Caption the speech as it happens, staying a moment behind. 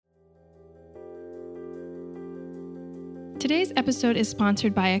Today's episode is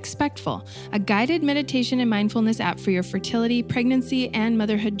sponsored by Expectful, a guided meditation and mindfulness app for your fertility, pregnancy, and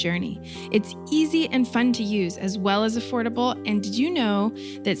motherhood journey. It's easy and fun to use, as well as affordable. And did you know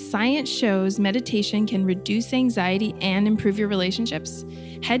that science shows meditation can reduce anxiety and improve your relationships?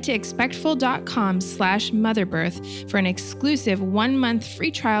 Head to expectful.com/motherbirth for an exclusive 1-month free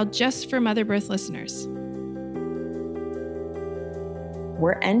trial just for Motherbirth listeners.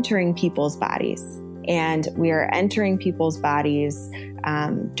 We're entering people's bodies. And we are entering people's bodies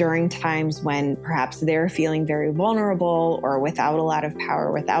during times when perhaps they're feeling very vulnerable or without a lot of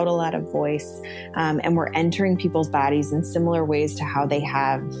power, without a lot of voice. And we're entering people's bodies in similar ways to how they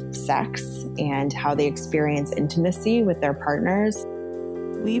have sex and how they experience intimacy with their partners.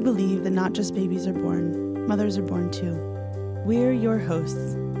 We believe that not just babies are born, mothers are born too. We're your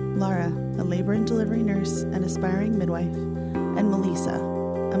hosts, Laura, a labor and delivery nurse and aspiring midwife, and Melissa,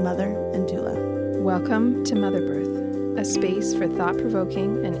 a mother and doula. Welcome to Motherbirth, a space for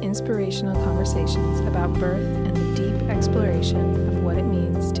thought-provoking and inspirational conversations about birth and the deep exploration of what it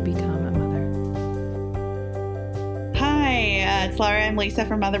means to become a mother. Hi, it's Laura and Lisa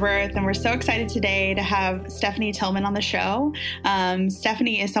from Motherbirth, and we're so excited today to have Stephanie Tillman on the show.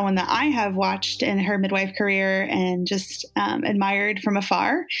 Stephanie is someone that I have watched in her midwife career and just admired from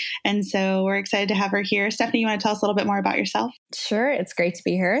afar, and so we're excited to have her here. Stephanie, you want to tell us a little bit more about yourself? Sure. It's great to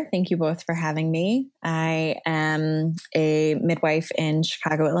be here. Thank you both for having me. I am a midwife in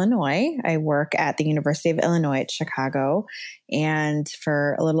Chicago, Illinois. I work at the University of Illinois at Chicago. And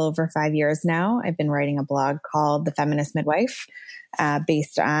for a little over 5 years now, I've been writing a blog called The Feminist Midwife,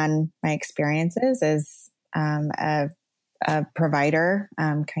 based on my experiences as a provider,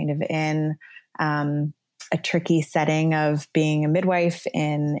 kind of in a tricky setting of being a midwife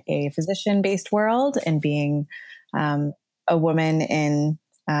in a physician-based world and being a woman in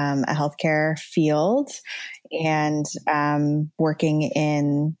a healthcare field and working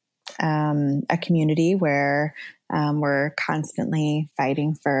in a community where we're constantly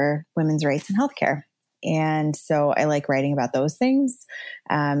fighting for women's rights in healthcare. And so I like writing about those things,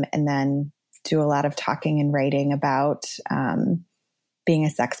 and then do a lot of talking and writing about being a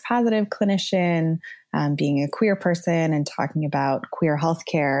sex positive clinician, being a queer person, and talking about queer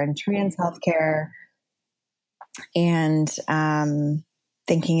healthcare and trans healthcare, and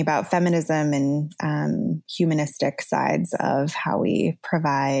thinking about feminism and humanistic sides of how we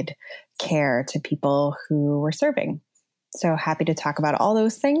provide care to people who we're serving. So happy to talk about all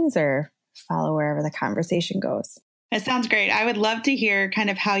those things or follow wherever the conversation goes. That sounds great. I would love to hear kind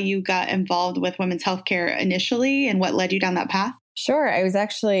of how you got involved with women's healthcare initially and what led you down that path. Sure. I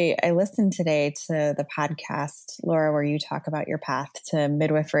listened today to the podcast, Laura, where you talk about your path to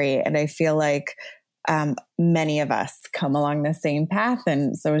midwifery. And I feel like many of us come along the same path.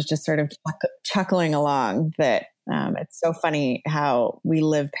 And so I was just sort of chuckling along that it's so funny how we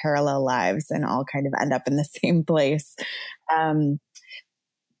live parallel lives and all kind of end up in the same place.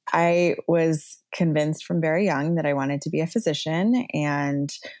 I was convinced from very young that I wanted to be a physician and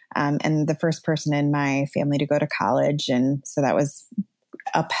the first person in my family to go to college. And so that was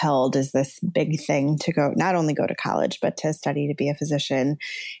upheld as this big thing to go, not only go to college, but to study to be a physician,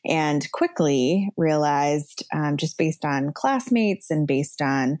 and quickly realized, just based on classmates and based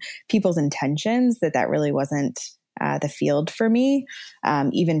on people's intentions, that really wasn't the field for me.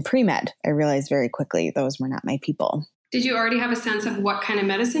 Even pre-med, I realized very quickly those were not my people. Did you already have a sense of what kind of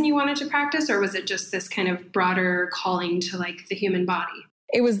medicine you wanted to practice, or was it just this kind of broader calling to like the human body?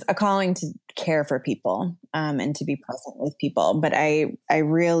 It was a calling to care for people and to be present with people. But I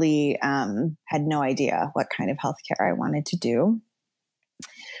really had no idea what kind of healthcare I wanted to do.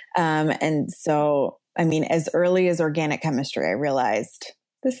 And so, I mean, as early as organic chemistry, I realized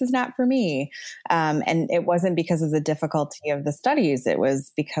this is not for me. And it wasn't because of the difficulty of the studies. It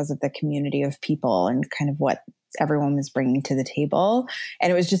was because of the community of people and kind of what everyone was bringing to the table.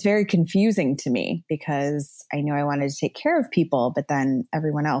 And it was just very confusing to me because I knew I wanted to take care of people, but then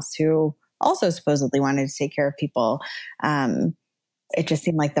everyone else who also supposedly wanted to take care of people, it just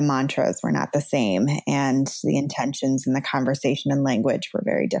seemed like the mantras were not the same and the intentions and the conversation and language were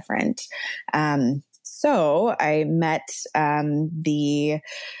very different. So I met the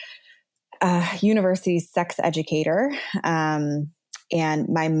university's sex educator, and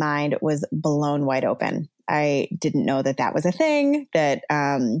my mind was blown wide open. I didn't know that was a thing, that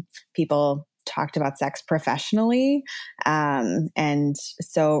people talked about sex professionally. And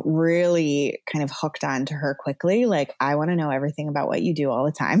so really kind of hooked on to her quickly. Like, I want to know everything about what you do all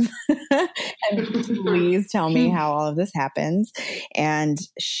the time. And please tell me how all of this happens. And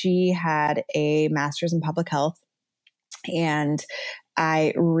she had a master's in public health and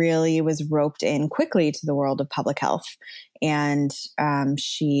I really was roped in quickly to the world of public health. And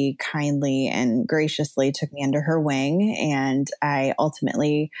she kindly and graciously took me under her wing. And I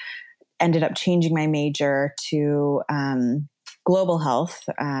ultimately ended up changing my major to global health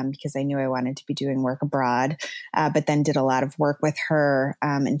because I knew I wanted to be doing work abroad, but then did a lot of work with her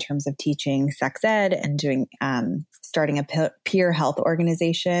in terms of teaching sex ed and doing starting a peer health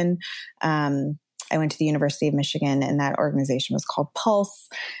organization. I went to the University of Michigan, and that organization was called Pulse.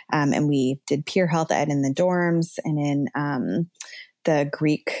 And we did peer health ed in the dorms and in the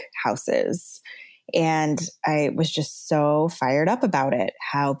Greek houses. And I was just so fired up about it,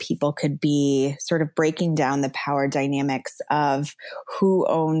 how people could be sort of breaking down the power dynamics of who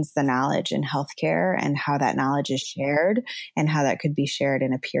owns the knowledge in healthcare and how that knowledge is shared and how that could be shared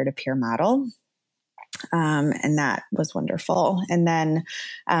in a peer-to-peer model. And that was wonderful. And then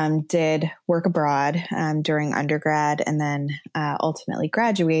did work abroad during undergrad, and then ultimately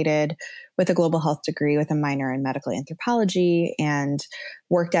graduated with a global health degree with a minor in medical anthropology, and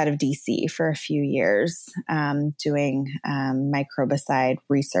worked out of DC for a few years doing microbicide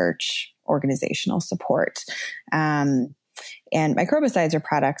research, organizational support. And microbicides are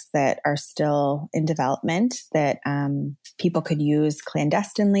products that are still in development that people could use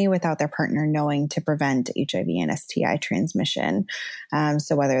clandestinely without their partner knowing to prevent HIV and STI transmission.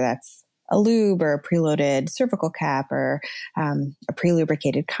 So whether that's a lube or a preloaded cervical cap or a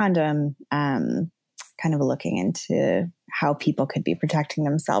pre-lubricated condom, kind of looking into how people could be protecting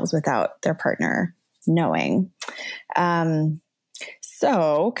themselves without their partner knowing.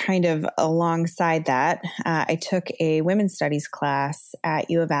 So kind of alongside that, I took a women's studies class at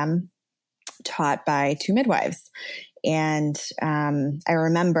U of M taught by two midwives. And I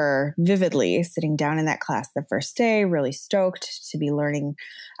remember vividly sitting down in that class the first day, really stoked to be learning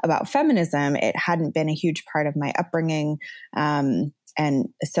about feminism. It hadn't been a huge part of my upbringing. And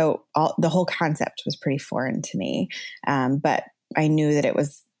so the whole concept was pretty foreign to me. But I knew that it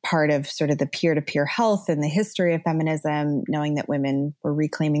was part of sort of the peer-to-peer health and the history of feminism, knowing that women were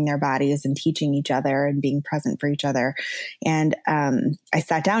reclaiming their bodies and teaching each other and being present for each other. And I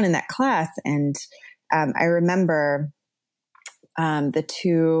sat down in that class, and I remember the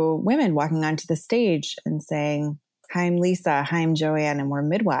two women walking onto the stage and saying, "Hi, I'm Lisa. Hi, I'm Joanne, and we're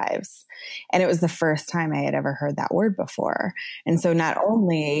midwives." And it was the first time I had ever heard that word before. And so not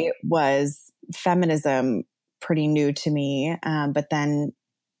only was feminism pretty new to me, but then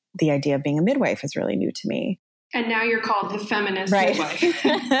the idea of being a midwife is really new to me. And now you're called the feminist midwife.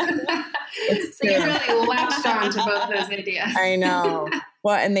 So you really latched on to both those ideas. I know.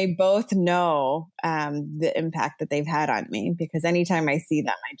 Well, and they both know the impact that they've had on me, because anytime I see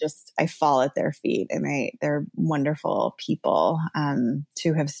them, I fall at their feet, and they're wonderful people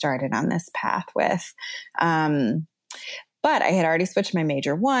to have started on this path with. But I had already switched my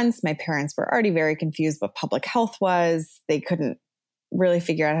major once. My parents were already very confused what public health was. They couldn't really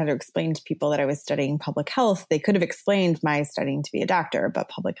figure out how to explain to people that I was studying public health. They could have explained my studying to be a doctor, but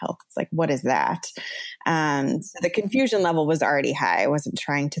public health, it's like, what is that? So the confusion level was already high. I wasn't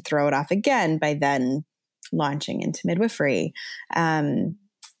trying to throw it off again by then launching into midwifery.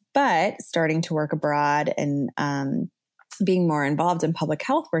 But starting to work abroad and being more involved in public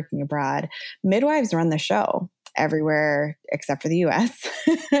health working abroad, midwives run the show everywhere except for the US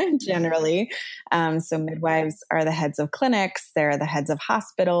generally. So midwives are the heads of clinics. They're the heads of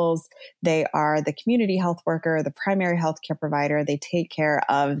hospitals. They are the community health worker, the primary healthcare provider. They take care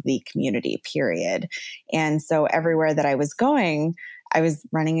of the community, period. And so everywhere that I was going, I was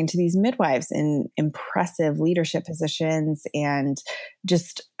running into these midwives in impressive leadership positions and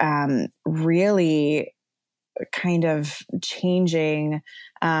just really kind of changing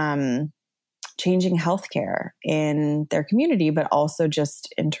healthcare in their community, but also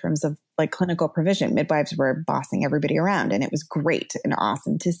just in terms of like clinical provision. Midwives were bossing everybody around, and it was great and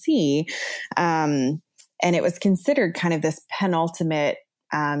awesome to see. And it was considered kind of this penultimate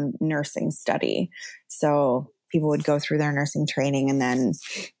nursing study. So people would go through their nursing training, and then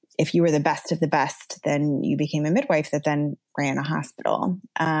if you were the best of the best, then you became a midwife that then ran a hospital.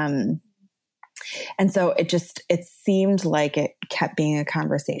 And so it seemed like it kept being a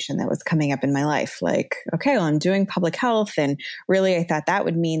conversation that was coming up in my life. Like, okay, well, I'm doing public health. And really, I thought that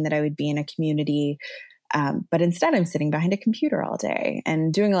would mean that I would be in a community. But instead, I'm sitting behind a computer all day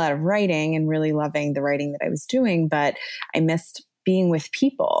and doing a lot of writing and really loving the writing that I was doing. But I missed being with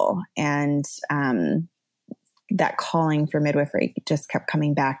people. And that calling for midwifery just kept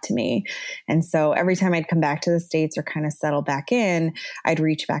coming back to me. And so every time I'd come back to the States or kind of settle back in, I'd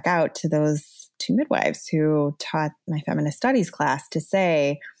reach back out to those two midwives who taught my feminist studies class to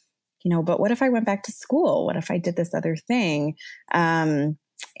say, but what if I went back to school? What if I did this other thing?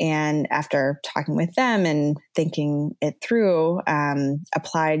 And after talking with them and thinking it through,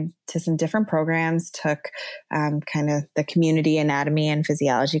 applied to some different programs, took kind of the community anatomy and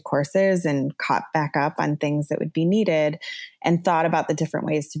physiology courses and caught back up on things that would be needed, and thought about the different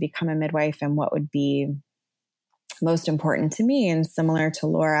ways to become a midwife and what would be most important to me. And similar to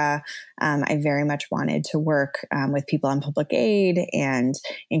Laura, I very much wanted to work with people on public aid and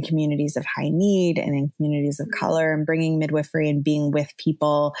in communities of high need and in communities of color, and bringing midwifery and being with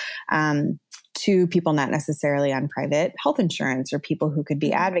people to people not necessarily on private health insurance, or people who could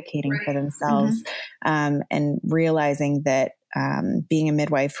be advocating for themselves, and realizing that being a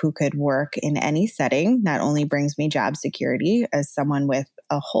midwife who could work in any setting not only brings me job security as someone with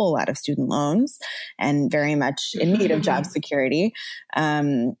a whole lot of student loans and very much in need of job security,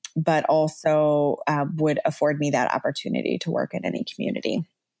 but also would afford me that opportunity to work in any community.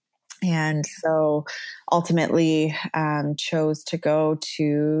 And so ultimately chose to go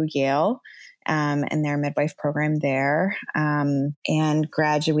to Yale and their midwife program there, and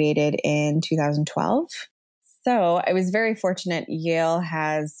graduated in 2012. So I was very fortunate. Yale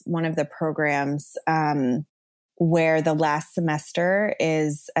has one of the programs where the last semester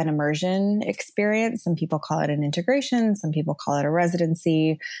is an immersion experience. Some people call it an integration. Some people call it a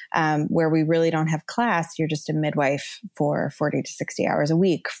residency, where we really don't have class. You're just a midwife for 40 to 60 hours a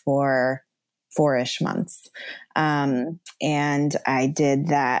week for 4-ish months. And I did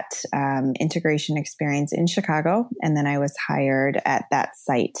that integration experience in Chicago. And then I was hired at that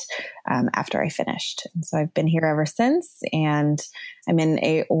site after I finished. And so I've been here ever since. And I'm in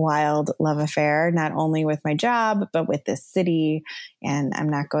a wild love affair, not only with my job, but with this city. And I'm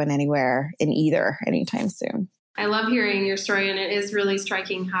not going anywhere in either anytime soon. I love hearing your story. And it is really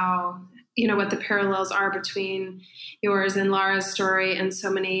striking how what the parallels are between yours and Laura's story and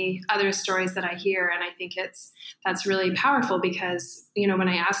so many other stories that I hear. And I think that's really powerful because, when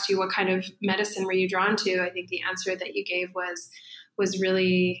I asked you what kind of medicine were you drawn to, I think the answer that you gave was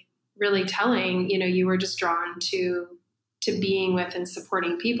really, really telling. You were just drawn to being with and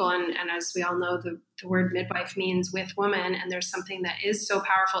supporting people. And as we all know, the word midwife means with woman. And there's something that is so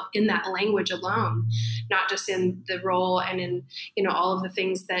powerful in that language alone, not just in the role and in, all of the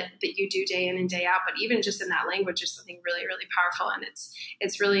things that you do day in and day out, but even just in that language is something really, really powerful. And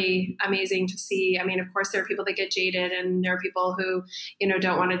it's really amazing to see. I mean, of course, there are people that get jaded and there are people who,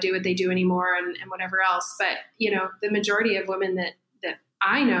 don't want to do what they do anymore and whatever else. But, the majority of women that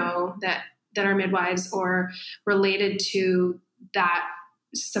I know that are midwives or related to that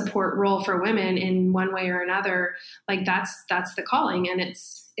support role for women in one way or another, like that's the calling, and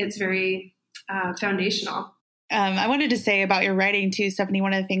it's very foundational. I wanted to say about your writing too, Stephanie.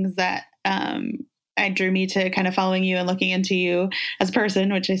 One of the things that drew me to kind of following you and looking into you as a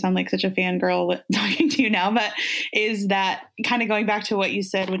person, which I sound like such a fangirl talking to you now, but is that kind of going back to what you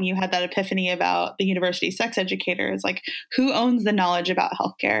said when you had that epiphany about the university sex educators, like who owns the knowledge about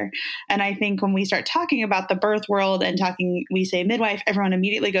healthcare? And I think when we start talking about the birth world and we say midwife, everyone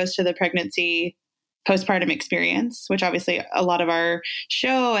immediately goes to the pregnancy postpartum experience, which obviously a lot of our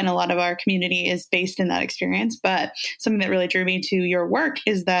show and a lot of our community is based in that experience. But something that really drew me to your work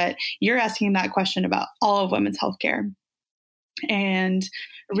is that you're asking that question about all of women's healthcare and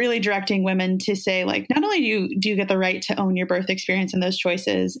really directing women to say, like, not only do you get the right to own your birth experience and those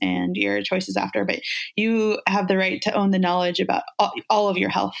choices and your choices after, but you have the right to own the knowledge about all of your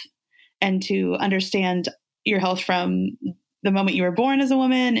health and to understand your health from the moment you were born as a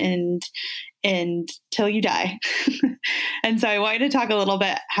woman and till you die. And so I wanted to talk a little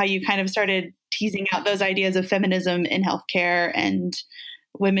bit how you kind of started teasing out those ideas of feminism in healthcare and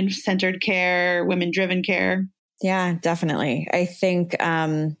women-centered care, women-driven care. Yeah, definitely. I think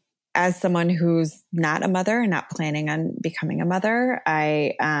as someone who's not a mother and not planning on becoming a mother,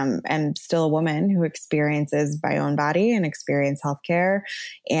 I am still a woman who experiences my own body and experience healthcare.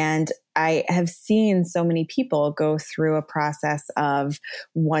 And I have seen so many people go through a process of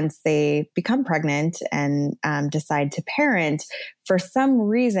once they become pregnant and decide to parent, for some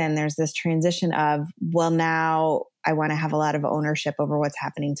reason, there's this transition of, well, now I want to have a lot of ownership over what's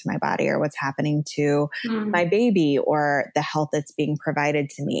happening to my body or what's happening to my baby or the health that's being provided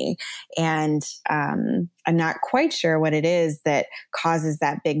to me. And I'm not quite sure what it is that causes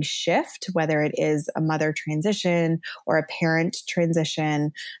that big shift, whether it is a mother transition or a parent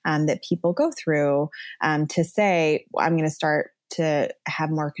transition that people go through to say, well, I'm going to start to have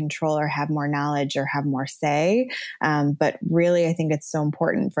more control or have more knowledge or have more say. But really, I think it's so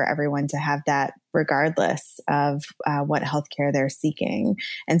important for everyone to have that regardless of what healthcare they're seeking.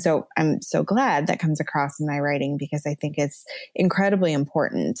 And so I'm so glad that comes across in my writing, because I think it's incredibly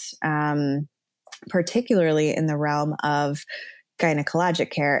important, particularly in the realm of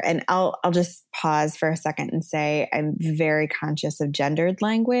gynecologic care. And I'll just pause for a second and say I'm very conscious of gendered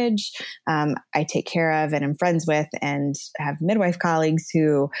language. I take care of and I'm friends with and have midwife colleagues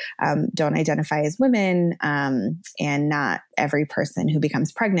who don't identify as women, and not every person who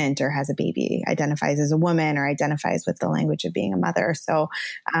becomes pregnant or has a baby identifies as a woman or identifies with the language of being a mother. So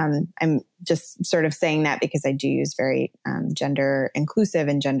I'm just sort of saying that because I do use very gender inclusive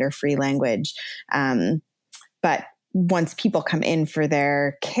and gender free language. But once people come in for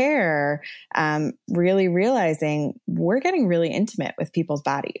their care, really realizing we're getting really intimate with people's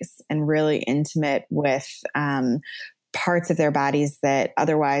bodies and really intimate with parts of their bodies that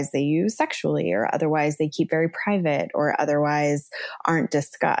otherwise they use sexually or otherwise they keep very private or otherwise aren't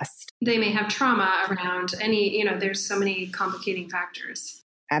discussed. They may have trauma around there's so many complicating factors.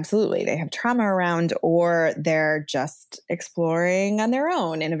 Absolutely. They have trauma around, or they're just exploring on their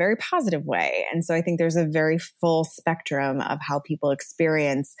own in a very positive way. And so I think there's a very full spectrum of how people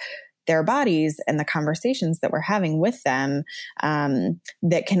experience their bodies and the conversations that we're having with them,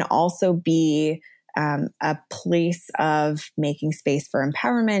 that can also be a place of making space for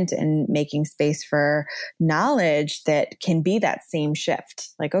empowerment and making space for knowledge that can be that same shift.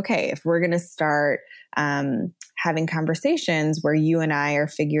 Like, okay, if we're going to start having conversations where you and I are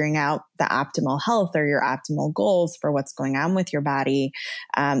figuring out the optimal health or your optimal goals for what's going on with your body,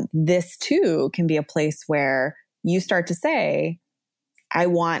 this too can be a place where you start to say, I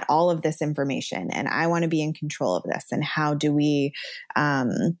want all of this information and I want to be in control of this. And how do we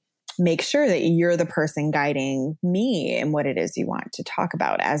make sure that you're the person guiding me in what it is you want to talk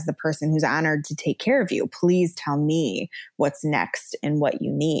about as the person who's honored to take care of you? Please tell me what's next and what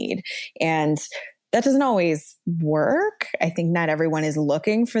you need. And that doesn't always work. I think not everyone is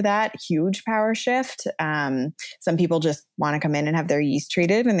looking for that huge power shift. Some people just want to come in and have their yeast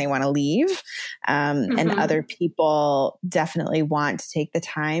treated and they want to leave. And other people definitely want to take the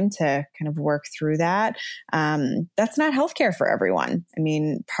time to kind of work through that. That's not healthcare for everyone. I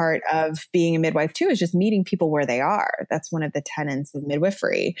mean, part of being a midwife too is just meeting people where they are. That's one of the tenets of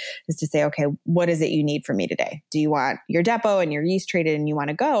midwifery, is to say, okay, what is it you need from me today? Do you want your depot and your yeast treated and you want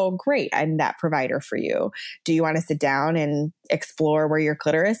to go? Great. I'm that provider for you. Do you want to sit down and explore where your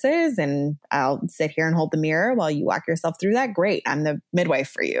clitoris is? And I'll sit here and hold the mirror while you walk yourself through that. Great. I'm the midwife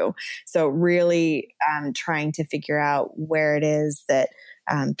for you. So really trying to figure out where it is that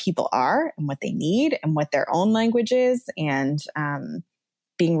people are and what they need and what their own language is, and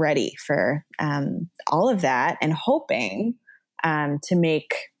being ready for all of that and hoping to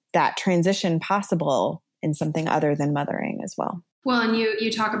make that transition possible in something other than mothering as well. Well, and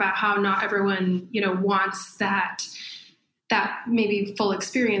you talk about how not everyone, wants that maybe full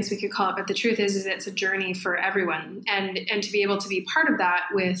experience, we could call it, but the truth is it's a journey for everyone. And to be able to be part of that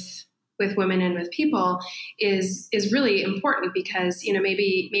with women and with people is really important, because,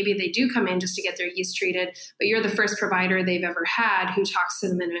 maybe they do come in just to get their yeast treated, but you're the first provider they've ever had who talks to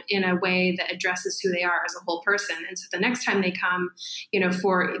them in a way that addresses who they are as a whole person. And so the next time they come,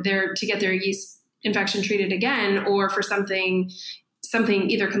 to get their yeast infection treated again, or for something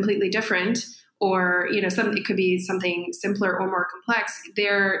either completely different, or it could be something simpler or more complex,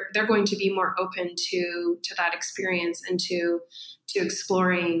 they're going to be more open to that experience and to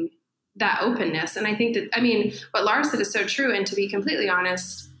exploring that openness. And I think that, what Laura said is so true. And to be completely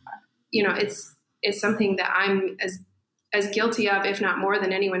honest, it's something that I'm as guilty of, if not more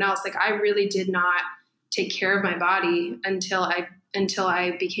than anyone else. Like, I really did not take care of my body until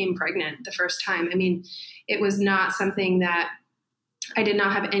I became pregnant the first time. It was not something that I did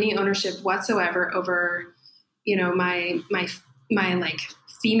not have any ownership whatsoever over, my like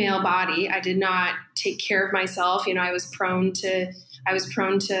female body. I did not take care of myself. I was prone to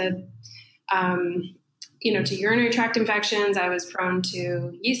to urinary tract infections. I was prone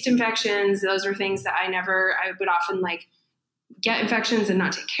to yeast infections. Those were things that I would often get infections and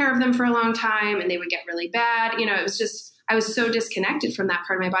not take care of them for a long time, and they would get really bad. It was just, I was so disconnected from that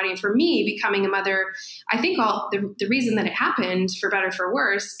part of my body. And for me, becoming a mother, I think the reason that it happened, for better or for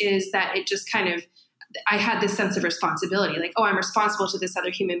worse, is that it just kind of, I had this sense of responsibility, like, oh, I'm responsible to this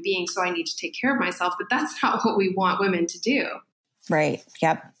other human being, so I need to take care of myself. But that's not what we want women to do. Right.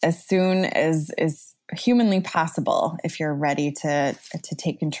 Yep. As soon as is humanly possible, if you're ready to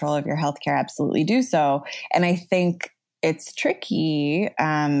take control of your healthcare, absolutely do so. And I think it's tricky,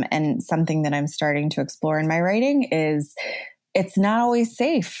 and something that I'm starting to explore in my writing is it's not always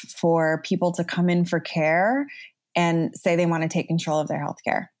safe for people to come in for care and say they want to take control of their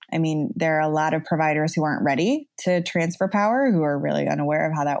healthcare. I mean, there are a lot of providers who aren't ready to transfer power, who are really unaware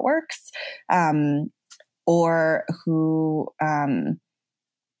of how that works, or who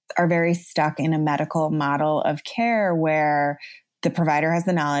are very stuck in a medical model of care where the provider has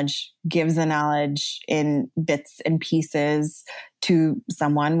the knowledge, gives the knowledge in bits and pieces to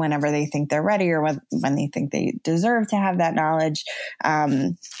someone whenever they think they're ready or when they think they deserve to have that knowledge.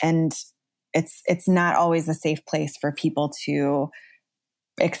 And it's not always a safe place for people to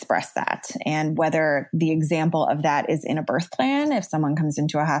express that. And whether the example of that is in a birth plan, if someone comes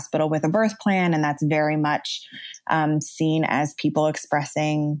into a hospital with a birth plan, and that's very much seen as people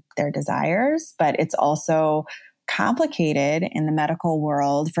expressing their desires, but it's also complicated in the medical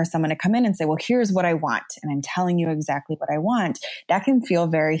world for someone to come in and say, well, here's what I want, and I'm telling you exactly what I want. That can feel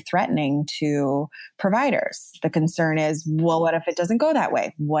very threatening to providers. The concern is, well, what if it doesn't go that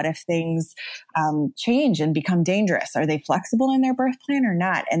way? What if things change and become dangerous? Are they flexible in their birth plan or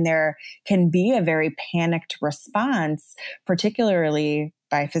not? And there can be a very panicked response, particularly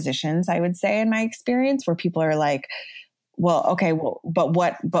by physicians, I would say, in my experience, where people are like, well, okay, well, but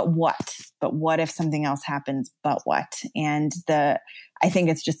what if something else happens, but what? And I think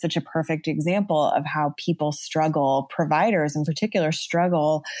it's just such a perfect example of how people struggle, providers in particular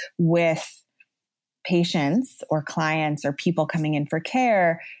struggle with patients or clients or people coming in for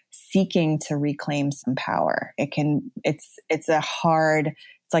care seeking to reclaim some power. It's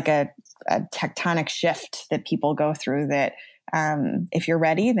like a tectonic shift that people go through that if you're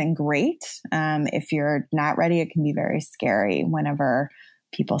ready, then great. If you're not ready, it can be very scary whenever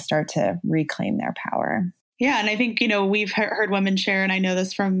people start to reclaim their power. Yeah. And I think, we've heard women share, and I know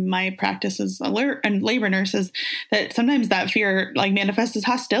this from my practice as and labor nurses, that sometimes that fear manifests as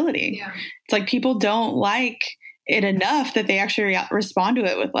hostility. Yeah. It's like people don't like it enough that they actually respond to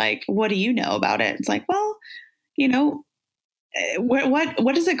it with what do you know about it? It's like, well,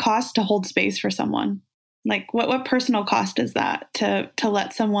 what does it cost to hold space for someone? What personal cost is that to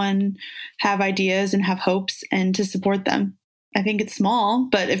let someone have ideas and have hopes and to support them? I think it's small,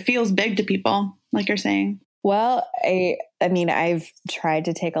 but it feels big to people, like you're saying. Well, I mean, I've tried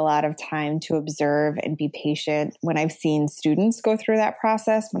to take a lot of time to observe and be patient when I've seen students go through that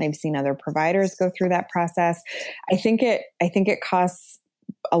process, when I've seen other providers go through that process. I think it costs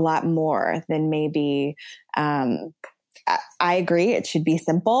a lot more than maybe, I agree. It should be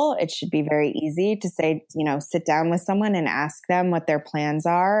simple. It should be very easy to say, sit down with someone and ask them what their plans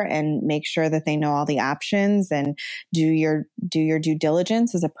are and make sure that they know all the options and do your due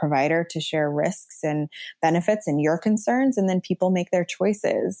diligence as a provider to share risks and benefits and your concerns. And then people make their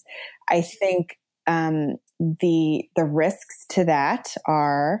choices. I think the risks to that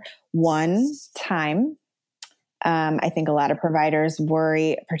are, one, time. I think a lot of providers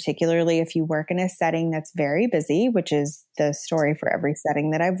worry, particularly if you work in a setting that's very busy, which is the story for every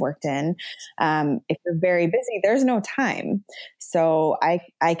setting that I've worked in. If you're very busy, there's no time. So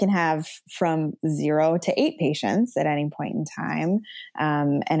I can have from 0 to 8 patients at any point in time.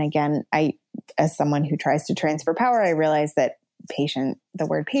 And again, as someone who tries to transfer power, I realize that the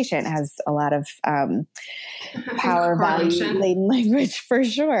word patient has a lot of power value laden language for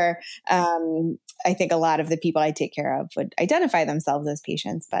sure. I think a lot of the people I take care of would identify themselves as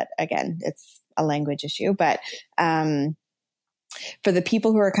patients, but again, it's a language issue. But for the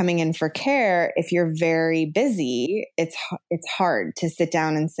people who are coming in for care, if you're very busy, it's hard to sit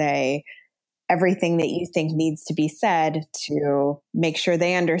down and say everything that you think needs to be said to make sure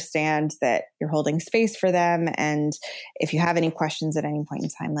they understand that you're holding space for them. And if you have any questions at any point in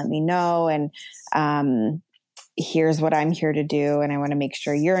time, let me know. And here's what I'm here to do. And I want to make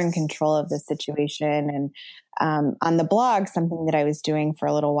sure you're in control of the situation. And on the blog, something that I was doing for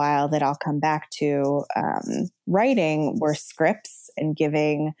a little while that I'll come back to writing were scripts and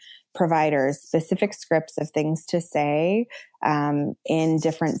giving providers specific scripts of things to say in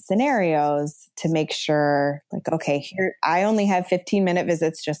different scenarios to make sure, okay, here, I only have 15-minute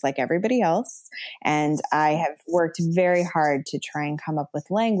visits just like everybody else. And I have worked very hard to try and come up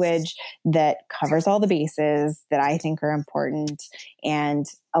with language that covers all the bases that I think are important and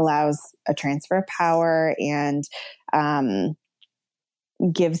allows a transfer of power and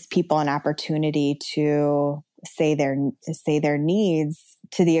gives people an opportunity to say their needs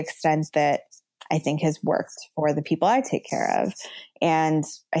to the extent that I think has worked for the people I take care of. And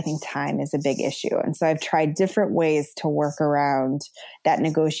I think time is a big issue. And so I've tried different ways to work around that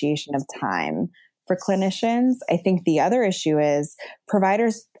negotiation of time for clinicians. I think the other issue is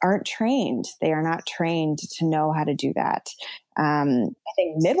providers aren't trained. They are not trained to know how to do that. I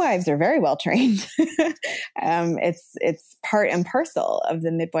think midwives are very well trained. It's part and parcel of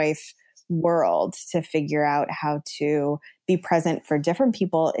the midwife world to figure out how to be present for different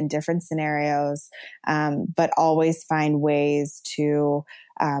people in different scenarios, but always find ways to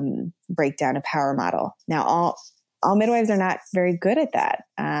break down a power model. Now, all midwives are not very good at that.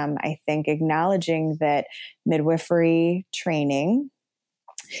 I think acknowledging that midwifery training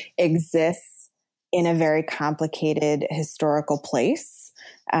exists in a very complicated historical place.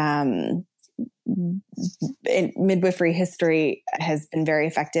 Midwifery history has been very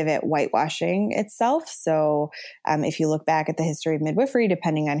effective at whitewashing itself. So if you look back at the history of midwifery,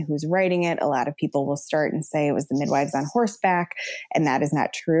 depending on who's writing it, a lot of people will start and say it was the midwives on horseback, and that is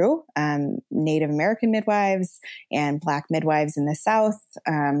not true. Native American midwives and Black midwives in the South,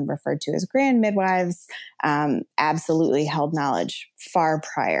 referred to as grand midwives, absolutely held knowledge far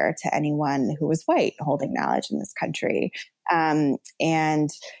prior to anyone who was white holding knowledge in this country. And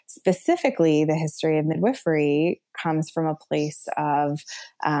specifically, the history of midwifery comes from a place of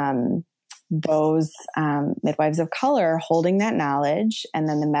those midwives of color holding that knowledge, and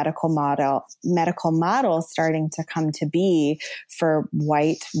then the medical model starting to come to be for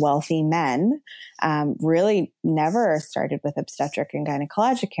white wealthy men. Really never started with obstetric and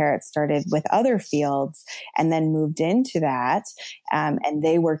gynecologic care. It started with other fields and then moved into that. And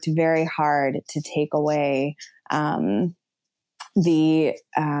they worked very hard to take away the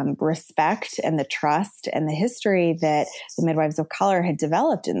respect and the trust and the history that the midwives of color had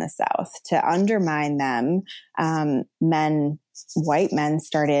developed in the South. To undermine them, white men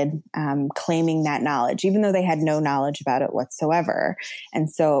started claiming that knowledge, even though they had no knowledge about it whatsoever. And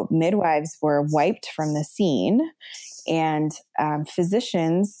so midwives were wiped from the scene, and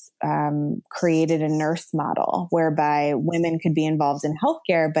physicians created a nurse model whereby women could be involved in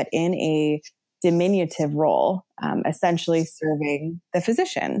healthcare, but in a diminutive role, essentially serving the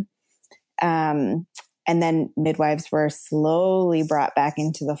physician. And then midwives were slowly brought back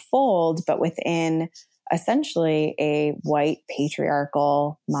into the fold, but within essentially a white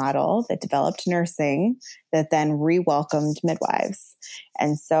patriarchal model that developed nursing that then re-welcomed midwives.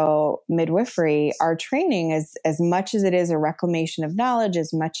 And so midwifery, our training is, as much as it is a reclamation of knowledge,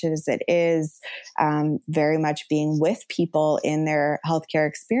 as much as it is very much being with people in their healthcare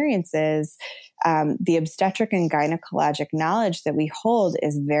experiences, the obstetric and gynecologic knowledge that we hold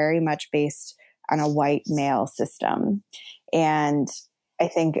is very much based on a white male system. And I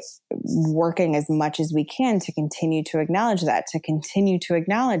think working as much as we can to continue to acknowledge that, to continue to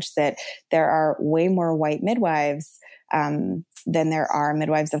acknowledge that there are way more white midwives than there are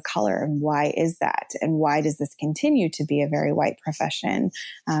midwives of color. And why is that? And why does this continue to be a very white profession,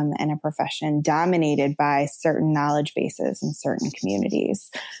 and a profession dominated by certain knowledge bases in certain communities?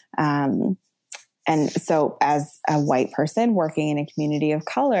 And so as a white person working in a community of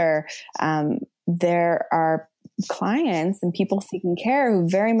color, there are clients and people seeking care who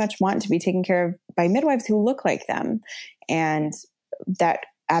very much want to be taken care of by midwives who look like them. And that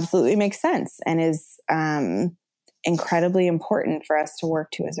absolutely makes sense and is incredibly important for us to work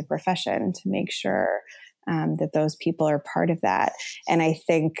to as a profession to make sure that those people are part of that. And I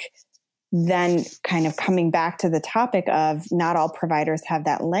think then kind of coming back to the topic of not all providers have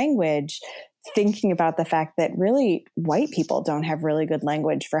that language, thinking about the fact that really white people don't have really good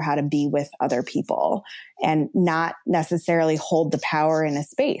language for how to be with other people and not necessarily hold the power in a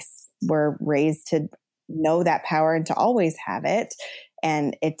space. We're raised to know that power and to always have it.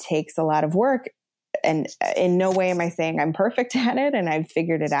 And it takes a lot of work. And in no way am I saying I'm perfect at it and I've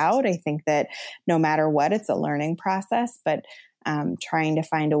figured it out. I think that no matter what, it's a learning process, but trying to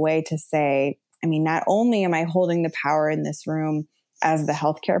find a way to say, I mean, not only am I holding the power in this room as the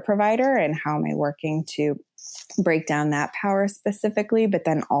healthcare provider and how am I working to break down that power specifically, but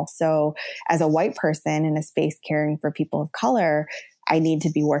then also as a white person in a space caring for people of color, I need to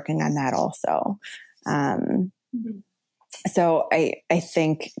be working on that also. So I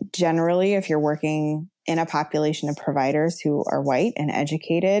think generally if you're working in a population of providers who are white and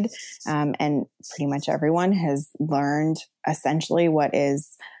educated, and pretty much everyone has learned essentially what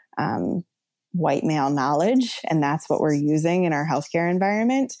is white male knowledge, and that's what we're using in our healthcare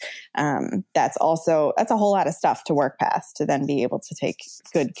environment. That's a whole lot of stuff to work past to then be able to take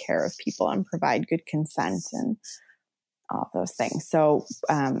good care of people and provide good consent and all those things. So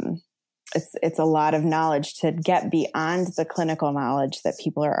it's a lot of knowledge to get beyond the clinical knowledge that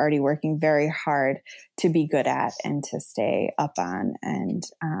people are already working very hard to be good at and to stay up on and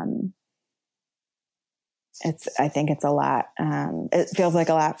I think it's a lot. It feels like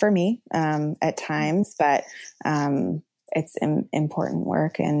a lot for me at times, but it's important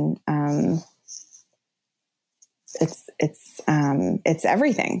work, and it's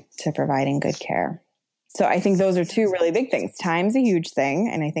everything to providing good care. So I think those are two really big things. Time's a huge thing,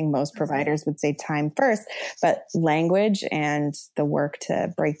 and I think most providers would say time first, but language and the work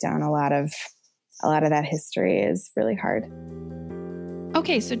to break down a lot of that history is really hard.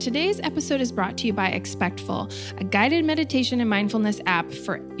 Okay, so today's episode is brought to you by Expectful, a guided meditation and mindfulness app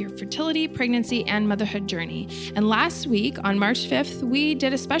for your fertility, pregnancy, and motherhood journey. And last week, on March 5th, we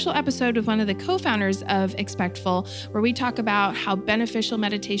did a special episode with one of the co-founders of Expectful, where we talk about how beneficial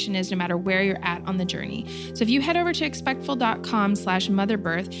meditation is no matter where you're at on the journey. So if you head over to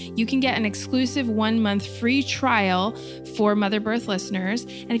expectful.com/motherbirth, you can get an exclusive 1-month free trial for Motherbirth listeners.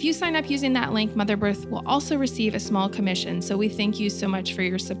 And if you sign up using that link, Motherbirth will also receive a small commission. So we thank you so much for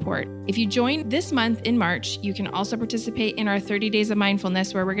your support. If you join this month in March, you can also participate in our 30 Days of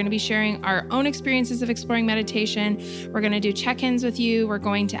Mindfulness, where we're going to be sharing our own experiences of exploring meditation. We're going to do check-ins with you. We're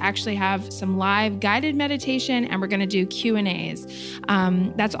going to actually have some live guided meditation, and we're going to do Q&As.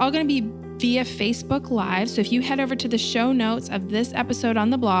 That's all going to be via Facebook Live. So if you head over to the show notes of this episode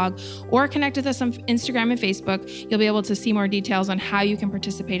on the blog or connect with us on Instagram and Facebook, you'll be able to see more details on how you can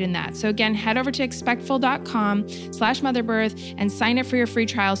participate in that. So again, head over to expectful.com/motherbirth and sign up for your free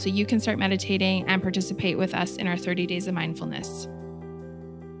trial so you can start meditating and participate with us in our 30 Days of Mindfulness.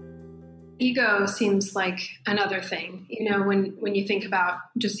 Ego seems like another thing, when you think about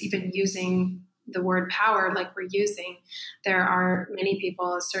just even using the word power like we're using, there are many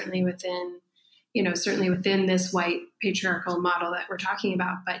people, certainly within this white patriarchal model that we're talking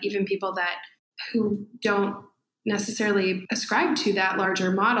about, but even people who don't necessarily ascribe to that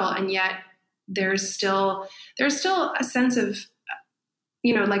larger model. And yet there's still a sense of,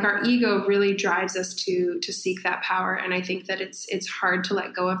 like our ego really drives us to seek that power. And I think that it's hard to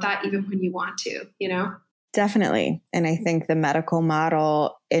let go of that even when you want to, Definitely. And I think the medical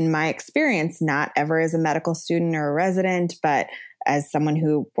model, in my experience, not ever as a medical student or a resident, but as someone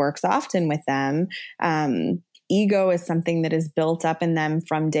who works often with them, ego is something that is built up in them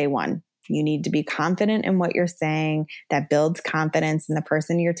from day one. You need to be confident in what you're saying. That builds confidence in the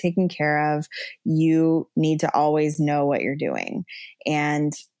person you're taking care of. You need to always know what you're doing.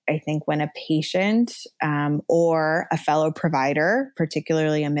 And I think when a patient or a fellow provider,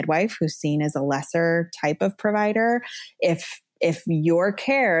 particularly a midwife who's seen as a lesser type of provider, if your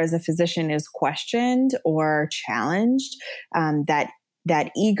care as a physician is questioned or challenged, that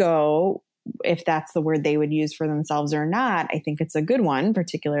ego, if that's the word they would use for themselves or not, I think it's a good one,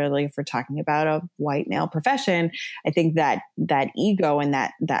 particularly if we're talking about a white male profession. I think that ego and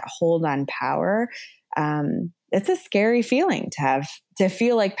that hold on power, it's a scary feeling to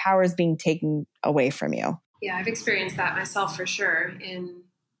feel like power is being taken away from you. Yeah, I've experienced that myself for sure in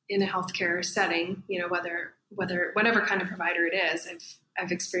a healthcare setting. Whatever kind of provider it is,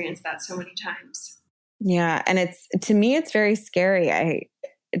 I've experienced that so many times. Yeah, and to me it's very scary.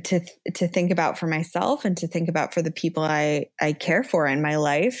 To think about for myself and to think about for the people I care for in my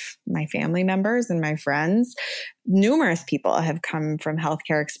life, my family members and my friends. Numerous people have come from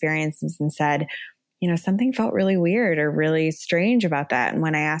healthcare experiences and said, something felt really weird or really strange about that. And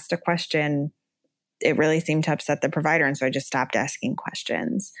when I asked a question, it really seemed to upset the provider. And so I just stopped asking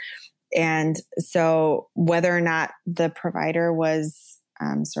questions. And so whether or not the provider was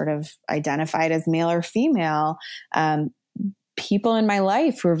sort of identified as male or female, people in my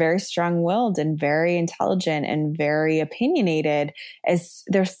life who are very strong-willed and very intelligent and very opinionated, as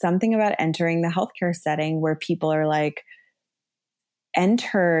there's something about entering the healthcare setting where people are like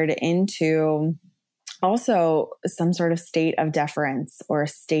entered into also some sort of state of deference or a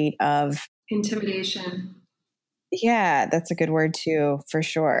state of intimidation. Yeah, that's a good word too, for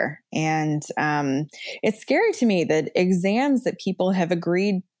sure. And it's scary to me that exams that people have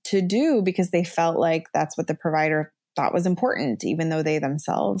agreed to do because they felt like that's what the provider thought was important, even though they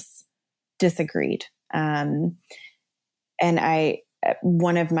themselves disagreed. And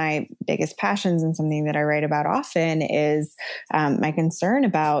one of my biggest passions and something that I write about often is my concern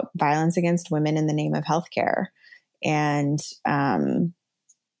about violence against women in the name of healthcare. And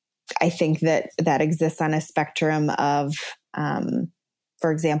I think that exists on a spectrum of,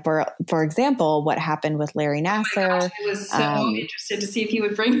 for example, what happened with Larry Nassar. Oh my gosh, I was so interested to see if you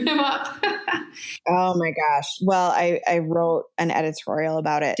would bring him up. Oh my gosh. Well, I wrote an editorial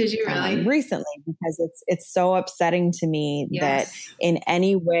about it. Did you really? Recently, because it's so upsetting to me that in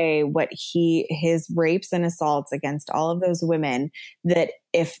any way his rapes and assaults against all of those women, that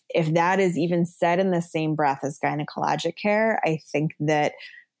if that is even said in the same breath as gynecologic care, I think that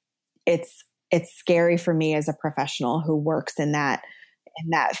it's it's scary for me as a professional who works in that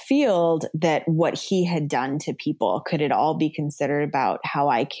field, that what he had done to people, could it all be considered about how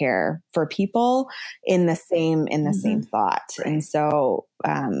I care for people in the same thought? Right. And so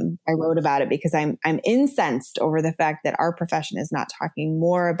I wrote about it because I'm incensed over the fact that our profession is not talking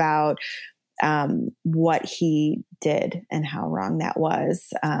more about what he did and how wrong that was.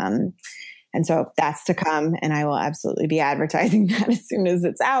 And so that's to come, and I will absolutely be advertising that as soon as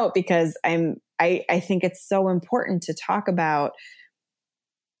it's out, because I think it's so important to talk about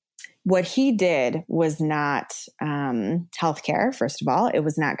what he did was not healthcare. First of all, it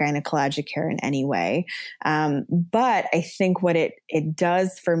was not gynecologic care in any way. But I think what it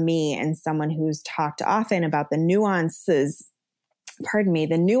does for me, and someone who's talked often about the nuances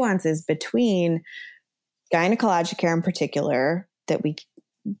between gynecologic care in particular that we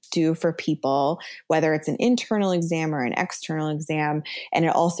do for people, whether it's an internal exam or an external exam. And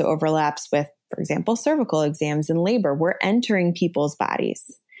it also overlaps with, for example, cervical exams in labor. We're entering people's bodies.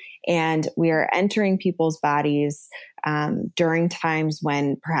 And we are entering people's bodies during times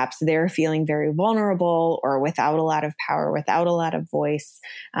when perhaps they're feeling very vulnerable or without a lot of power, without a lot of voice.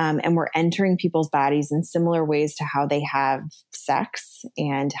 And we're entering people's bodies in similar ways to how they have sex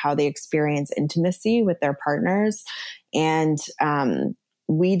and how they experience intimacy with their partners. And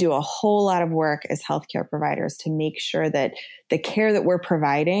we do a whole lot of work as healthcare providers to make sure that the care that we're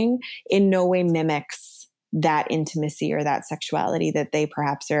providing in no way mimics that intimacy or that sexuality that they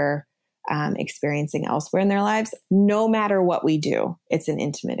perhaps are experiencing elsewhere in their lives. No matter what we do, it's an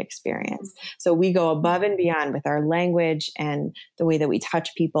intimate experience. So we go above and beyond with our language and the way that we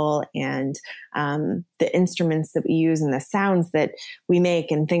touch people and the instruments that we use and the sounds that we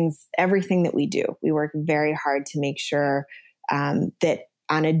make and everything that we do. We work very hard to make sure that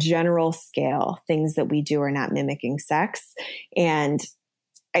on a general scale, things that we do are not mimicking sex. And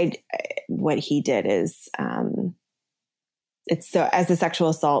what he did is, it's so, as a sexual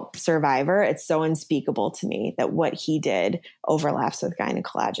assault survivor, it's so unspeakable to me that what he did overlaps with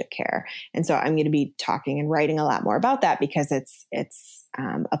gynecologic care. And so I'm going to be talking and writing a lot more about that, because it's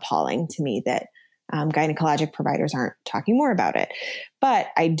appalling to me that gynecologic providers aren't talking more about it. But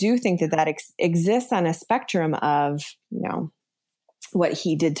I do think that exists on a spectrum of, what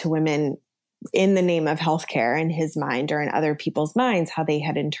he did to women in the name of healthcare in his mind or in other people's minds, how they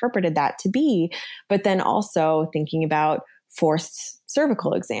had interpreted that to be, but then also thinking about forced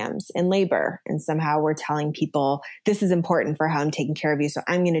cervical exams in labor. And somehow we're telling people, this is important for how I'm taking care of you. So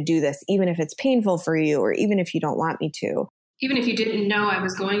I'm going to do this, even if it's painful for you, or even if you don't want me to. Even if you didn't know I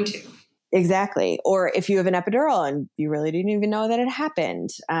was going to. Exactly. Or if you have an epidural and you really didn't even know that it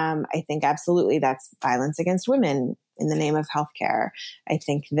happened. I think absolutely that's violence against women in the name of healthcare. I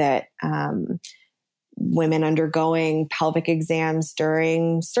think that women undergoing pelvic exams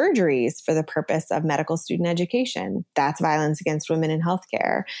during surgeries for the purpose of medical student education, that's violence against women in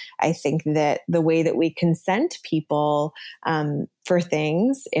healthcare. I think that the way that we consent people for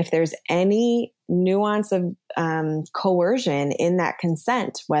things, if there's any nuance of coercion in that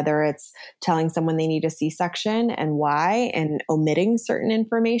consent, whether it's telling someone they need a C-section and why, and omitting certain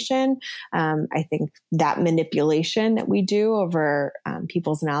information, I think that manipulation that we do over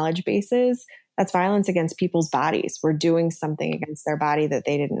people's knowledge bases, that's violence against people's bodies. We're doing something against their body that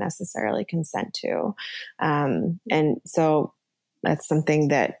they didn't necessarily consent to. And so that's something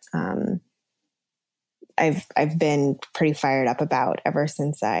that I've been pretty fired up about ever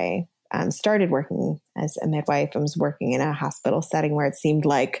since I started working as a midwife. I was working in a hospital setting where it seemed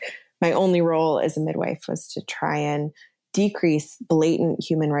like my only role as a midwife was to try and decrease blatant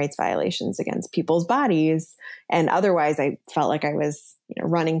human rights violations against people's bodies. And otherwise, I felt like I was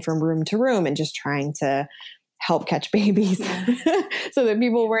running from room to room and just trying to help catch babies so that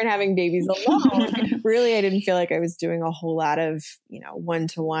people weren't having babies alone. Really, I didn't feel like I was doing a whole lot of,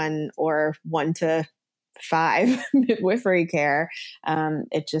 1-to-1 or 1-to-5 midwifery care.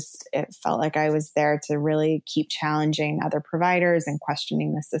 It felt like I was there to really keep challenging other providers and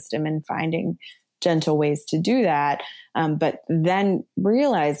questioning the system and finding gentle ways to do that. But then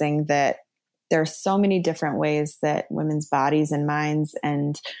realizing that there are so many different ways that women's bodies and minds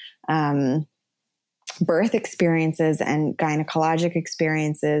and birth experiences and gynecologic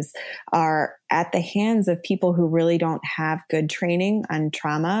experiences are at the hands of people who really don't have good training on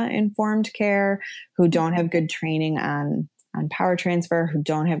trauma-informed care, who don't have good training on power transfer, who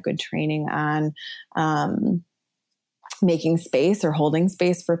don't have good training on making space or holding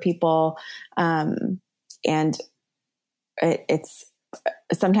space for people. And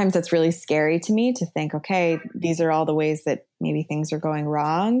sometimes it's really scary to me to think, okay, these are all the ways that maybe things are going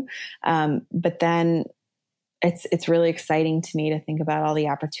wrong. But then it's really exciting to me to think about all the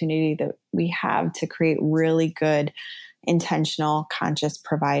opportunity that we have to create really good, intentional, conscious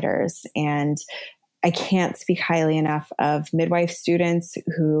providers. And I can't speak highly enough of midwife students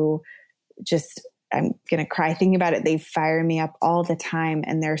who just, I'm going to cry thinking about it. They fire me up all the time,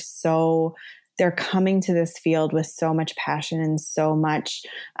 and they're coming to this field with so much passion and so much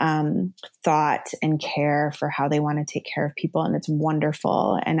thought and care for how they want to take care of people. And it's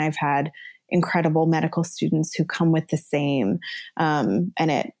wonderful. And I've had incredible medical students who come with the same.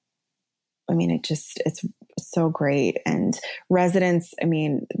 It's so great. And residents,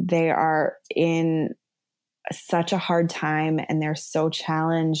 they are in such a hard time, and they're so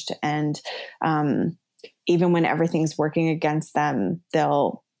challenged. And even when everything's working against them,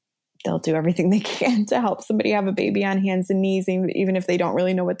 they'll do everything they can to help somebody have a baby on hands and knees, even if they don't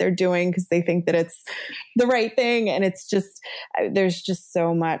really know what they're doing, because they think that it's the right thing. And it's just, there's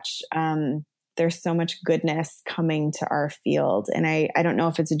so much goodness coming to our field. And I don't know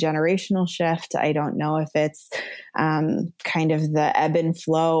if it's a generational shift. I don't know if it's kind of the ebb and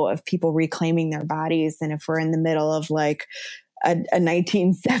flow of people reclaiming their bodies. And if we're in the middle of like a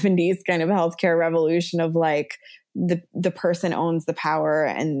 1970s kind of healthcare revolution of like, the person owns the power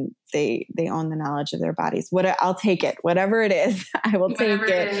and they own the knowledge of their bodies. I'll take it, whatever it is, I will take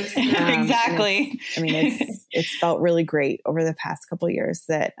it. Exactly. It's felt really great over the past couple of years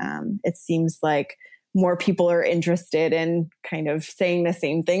that it seems like more people are interested in kind of saying the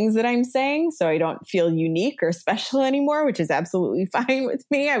same things that I'm saying. So I don't feel unique or special anymore, which is absolutely fine with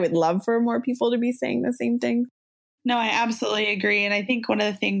me. I would love for more people to be saying the same thing. No, I absolutely agree. And I think one of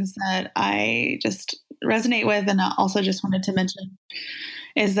the things that I just resonate with, and I also just wanted to mention,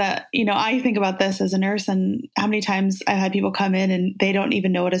 is that, I think about this as a nurse and how many times I've had people come in and they don't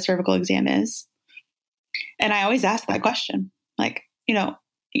even know what a cervical exam is. And I always ask that question, like,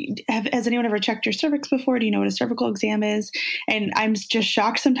 has anyone ever checked your cervix before? Do you know what a cervical exam is? And I'm just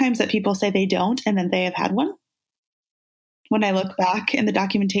shocked sometimes that people say they don't, and then they have had one. When I look back in the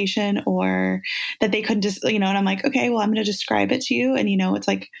documentation, or that they couldn't just, and I'm like, okay, well, I'm going to describe it to you. And, it's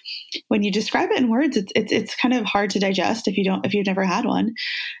like, when you describe it in words, it's kind of hard to digest if you've never had one.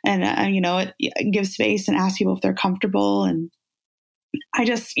 And, it gives space and asks people if they're comfortable. And I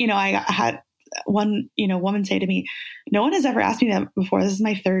just, I had one, woman say to me, no one has ever asked me that before. This is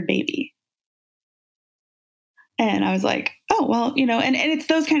my third baby. And I was like, oh, well, and it's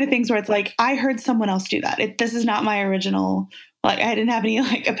those kind of things where it's like, I heard someone else do that. This is not my original, I didn't have any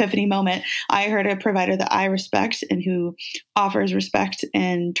epiphany moment. I heard a provider that I respect and who offers respect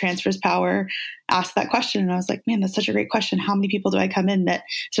and transfers power ask that question. And I was like, man, that's such a great question. How many people do I come in that,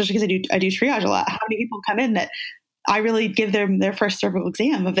 especially because I do triage a lot. How many people come in that I really give them their first cervical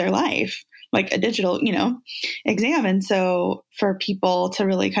exam of their life, like a digital, exam. And so for people to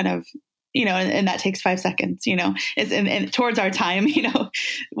really kind of, and that takes 5 seconds, it's and towards our time,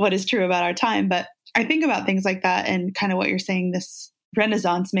 what is true about our time. But I think about things like that and kind of what you're saying, this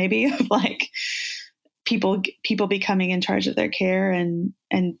renaissance maybe of like people becoming in charge of their care and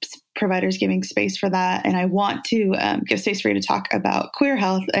providers giving space for that. And I want to give space for you to talk about queer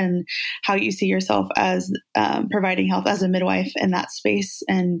health and how you see yourself as providing health as a midwife in that space.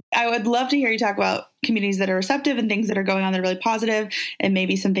 And I would love to hear you talk about communities that are receptive and things that are going on that are really positive, and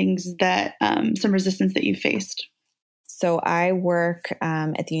maybe some things that some resistance that you've faced. So I work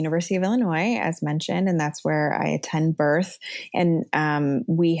at the University of Illinois, as mentioned, and that's where I attend birth. And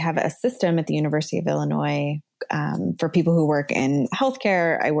we have a system at the University of Illinois for people who work in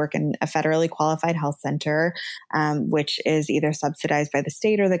healthcare. I work in a federally qualified health center, which is either subsidized by the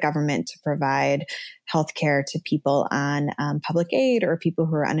state or the government to provide healthcare to people on public aid or people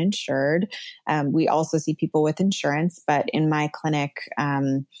who are uninsured. We also see people with insurance, but in my clinic,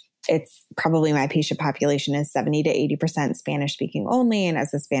 it's probably my patient population is 70 to 80% Spanish speaking only. And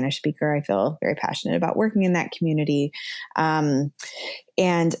as a Spanish speaker, I feel very passionate about working in that community.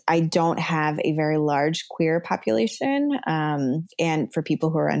 And I don't have a very large queer population. And for people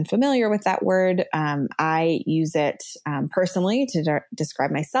who are unfamiliar with that word, I use it personally to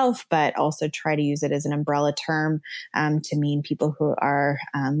describe myself, but also try to use it as an umbrella term to mean people who are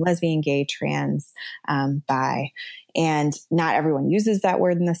lesbian, gay, trans, bi. And not everyone uses that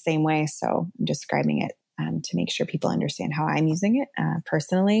word in the same way. So I'm describing it to make sure people understand how I'm using it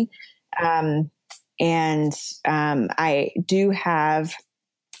personally. And I do have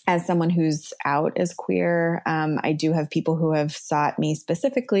as someone who's out as queer, I do have people who have sought me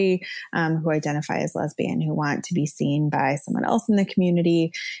specifically, who identify as lesbian, who want to be seen by someone else in the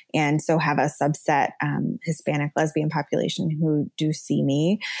community, and so have a subset Hispanic lesbian population who do see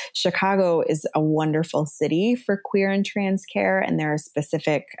me. Chicago is a wonderful city for queer and trans care, and there are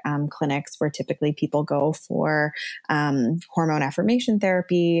specific clinics where typically people go for hormone affirmation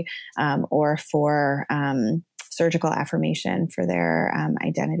therapy or for surgical affirmation for their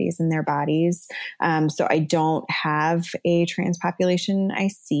identities and their bodies. So I don't have a trans population I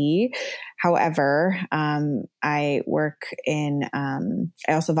see. However, I work in,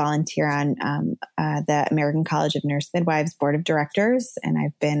 I also volunteer on the American College of Nurse Midwives Board of Directors, and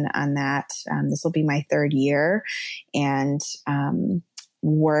I've been on that. This will be my third year, and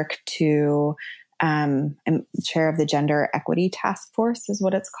work to I'm chair of the Gender Equity Task Force is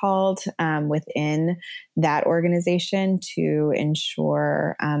what it's called within that organization to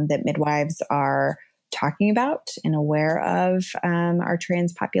ensure that midwives are talking about and aware of our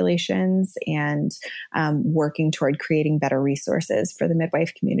trans populations, and working toward creating better resources for the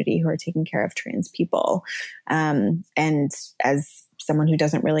midwife community who are taking care of trans people. And as someone who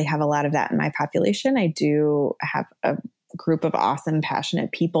doesn't really have a lot of that in my population, I do have a group of awesome,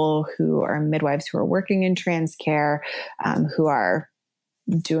 passionate people who are midwives who are working in trans care, who are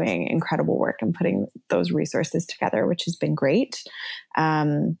doing incredible work and putting those resources together, which has been great.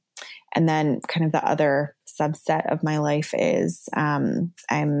 And then kind of the other subset of my life is I'm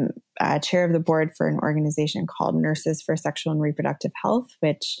chair of the board for an organization called Nurses for Sexual and Reproductive Health,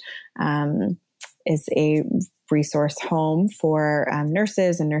 which is a resource home for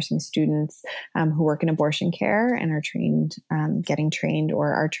nurses and nursing students who work in abortion care and are trained, getting trained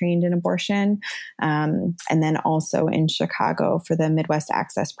or are trained in abortion. And then also in Chicago for the Midwest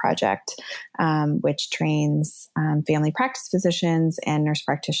Access Project, which trains family practice physicians and nurse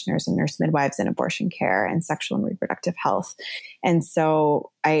practitioners and nurse midwives in abortion care and sexual and reproductive health. And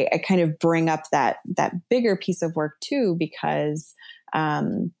so I kind of bring up that bigger piece of work too, because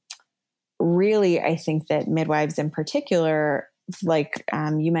really, I think that midwives in particular, like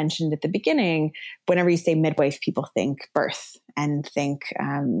you mentioned at the beginning, whenever you say midwife, people think birth and think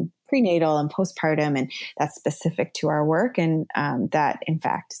prenatal and postpartum, and that's specific to our work. And that, in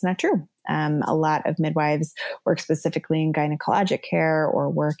fact, is not true. A lot of midwives work specifically in gynecologic care or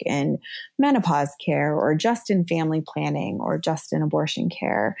work in menopause care or just in family planning or just in abortion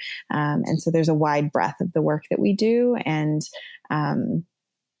care. And so there's a wide breadth of the work that we do. And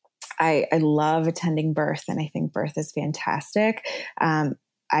I love attending birth, and I think birth is fantastic.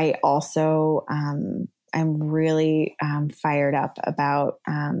 I also, I'm really fired up about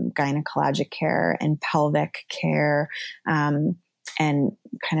gynecologic care and pelvic care, and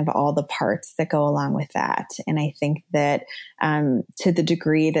kind of all the parts that go along with that. And I think that to the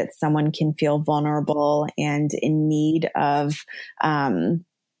degree that someone can feel vulnerable and in need of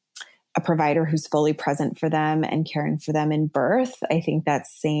a provider who's fully present for them and caring for them in birth, I think that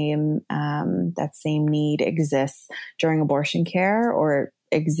same need exists during abortion care, or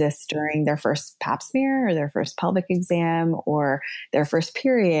exists during their first pap smear or their first pelvic exam or their first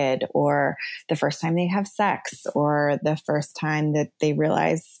period or the first time they have sex or the first time that they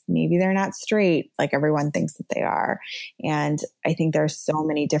realize maybe they're not straight like everyone thinks that they are. And I think there's so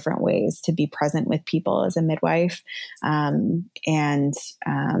many different ways to be present with people as a midwife.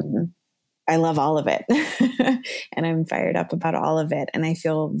 I love all of it and I'm fired up about all of it. And I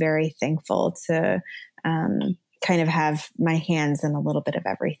feel very thankful to kind of have my hands in a little bit of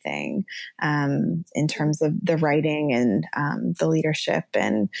everything in terms of the writing and the leadership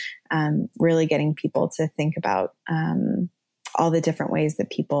and really getting people to think about all the different ways that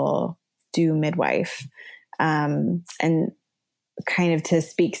people do midwife. And kind of to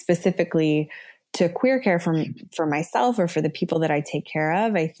speak specifically to queer care for myself or for the people that I take care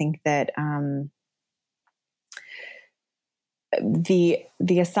of, I think that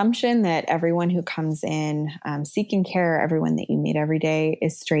the assumption that everyone who comes in seeking care, everyone that you meet every day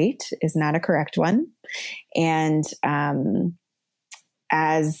is straight is not a correct one. And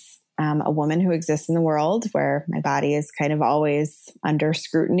as a woman who exists in the world where my body is kind of always under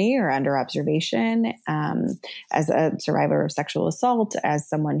scrutiny or under observation, as a survivor of sexual assault, as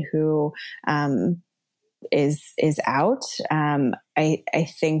someone who is out, I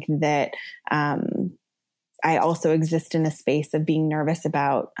think that I also exist in a space of being nervous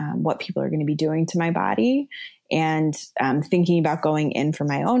about what people are going to be doing to my body and thinking about going in for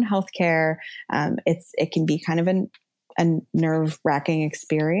my own healthcare. It can be kind of a nerve-wracking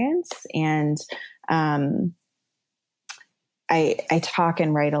experience. And I talk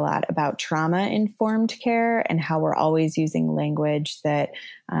and write a lot about trauma-informed care and how we're always using language that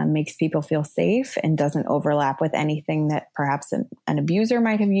makes people feel safe and doesn't overlap with anything that perhaps an abuser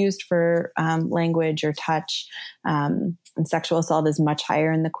might have used for language or touch. And sexual assault is much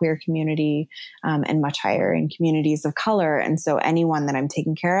higher in the queer community and much higher in communities of color. And so anyone that I'm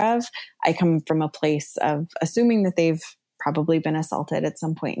taking care of, I come from a place of assuming that they've probably been assaulted at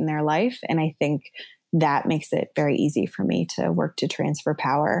some point in their life. And I think that makes it very easy for me to work to transfer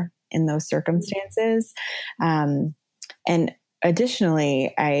power in those circumstances. And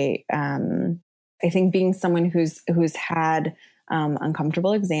additionally, I think being someone who's had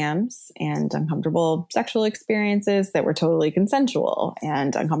uncomfortable exams and uncomfortable sexual experiences that were totally consensual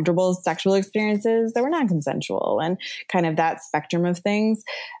and uncomfortable sexual experiences that were not consensual and kind of that spectrum of things.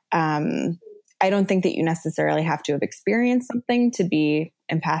 I don't think that you necessarily have to have experienced something to be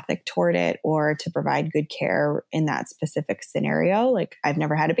empathic toward it or to provide good care in that specific scenario. Like I've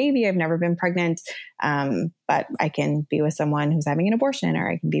never had a baby, I've never been pregnant, but I can be with someone who's having an abortion, or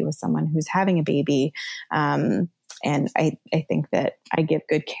I can be with someone who's having a baby. And I think that I give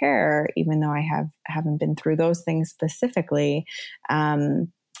good care, even though I haven't been through those things specifically. I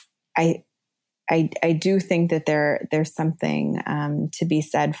do think that there's something to be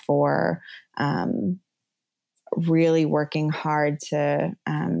said for really working hard to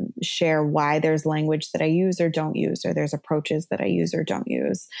share why there's language that I use or don't use, or there's approaches that I use or don't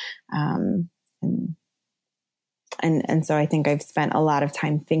use. And so I think I've spent a lot of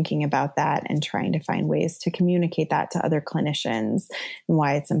time thinking about that and trying to find ways to communicate that to other clinicians and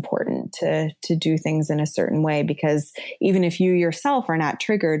why it's important to do things in a certain way. Because even if you yourself are not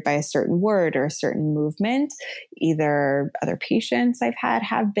triggered by a certain word or a certain movement, either other patients I've had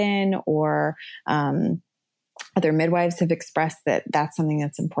have been, or other midwives have expressed that that's something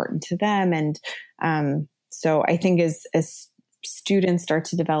that's important to them. And so I think as students start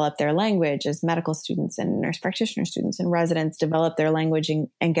to develop their language, as medical students and nurse practitioner students and residents develop their language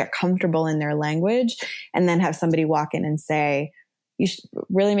and get comfortable in their language, and then have somebody walk in and say, you should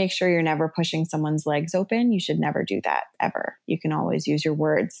really make sure you're never pushing someone's legs open. You should never do that ever. You can always use your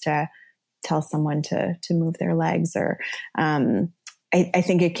words to tell someone to move their legs. Or I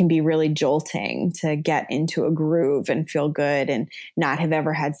think it can be really jolting to get into a groove and feel good and not have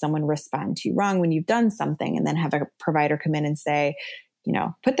ever had someone respond to you wrong when you've done something, and then have a provider come in and say,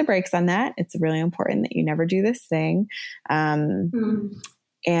 put the brakes on that. It's really important that you never do this thing. And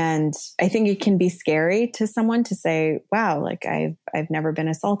I think it can be scary to someone to say, wow, like I've never been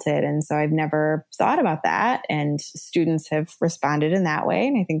assaulted. And so I've never thought about that. And students have responded in that way.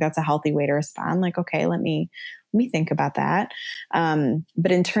 And I think that's a healthy way to respond. Like, okay, let me think about that.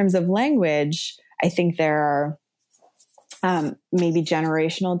 But in terms of language, I think there are maybe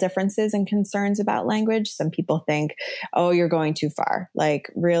generational differences and concerns about language. Some people think, oh, you're going too far. Like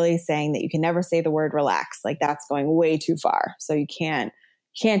really saying that you can never say the word relax, like that's going way too far. So you can't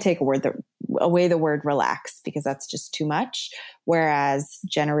take away the word relax because that's just too much. Whereas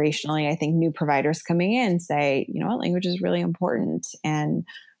generationally, I think new providers coming in say, language is really important. And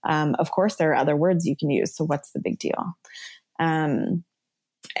of course, there are other words you can use. So what's the big deal? And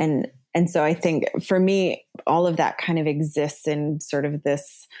so I think for me, all of that kind of exists in sort of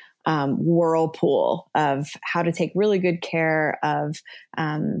this whirlpool of how to take really good care of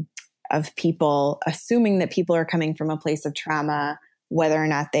people, assuming that people are coming from a place of trauma, whether or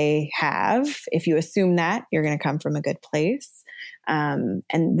not they have. If you assume that, you're going to come from a good place. And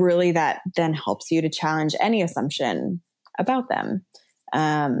really that then helps you to challenge any assumption about them.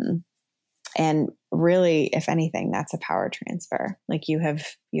 And really, if anything, that's a power transfer. Like you have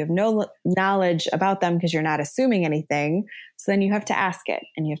no knowledge about them because you're not assuming anything. So then you have to ask it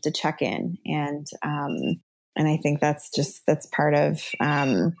and you have to check in. And I think that's part of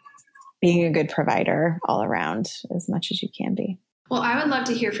being a good provider all around as much as you can be. Well, I would love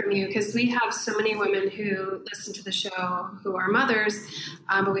to hear from you because we have so many women who listen to the show who are mothers,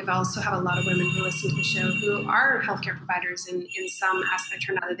 but we've also have a lot of women who listen to the show who are healthcare providers in some aspect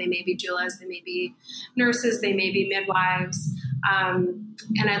or another. They may be doulas, they may be nurses, they may be midwives.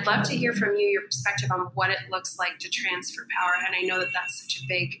 And I'd love to hear from you, your perspective on what it looks like to transfer power. And I know that that's such a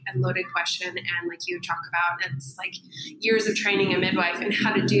big and loaded question. And like you talk about, it's like years of training a midwife and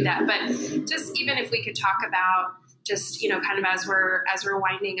how to do that. But just even if we could talk about just, kind of as we're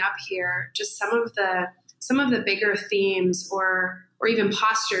winding up here, just some of the bigger themes or even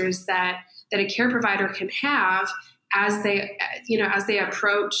postures that a care provider can have as they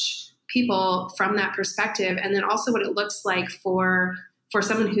approach people from that perspective. And then also what it looks like for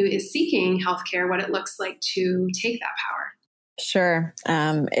someone who is seeking healthcare, what it looks like to take that power. Sure.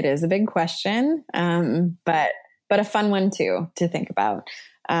 It is a big question. But but a fun one too, to think about.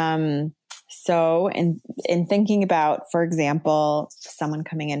 So in thinking about, for example, someone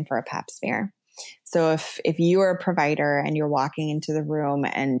coming in for a pap smear. So if you are a provider and you're walking into the room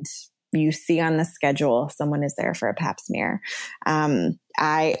and you see on the schedule someone is there for a pap smear.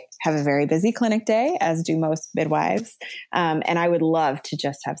 I have a very busy clinic day, as do most midwives. And I would love to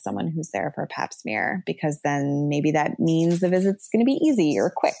just have someone who's there for a pap smear, because then maybe that means the visit's going to be easy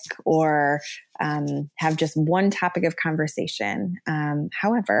or quick, or have just one topic of conversation.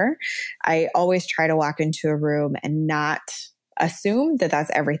 However, I always try to walk into a room and not assume that that's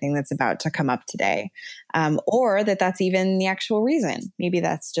everything that's about to come up today, or that that's even the actual reason. Maybe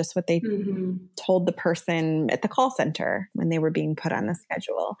that's just what they told the person at the call center when they were being put on the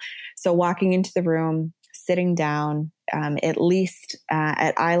schedule. So walking into the room, sitting down, at least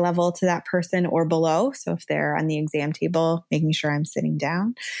at eye level to that person or below. So if they're on the exam table, making sure I'm sitting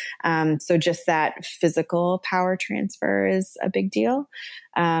down. So just that physical power transfer is a big deal.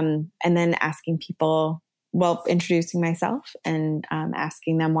 And then asking people, introducing myself and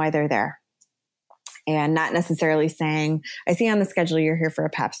asking them why they're there. And not necessarily saying, I see on the schedule you're here for a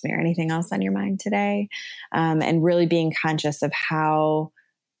pap smear. Anything else on your mind today? And really being conscious of how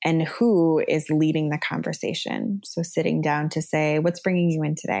and who is leading the conversation. So sitting down to say, what's bringing you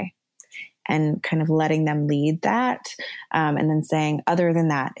in today? And kind of letting them lead that. And then saying, other than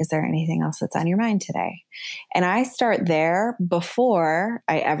that, is there anything else that's on your mind today? And I start there before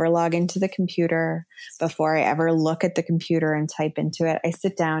I ever log into the computer, before I ever look at the computer and type into it. I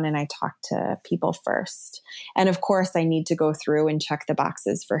sit down and I talk to people first. And of course, I need to go through and check the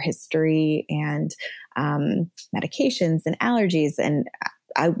boxes for history and medications and allergies. And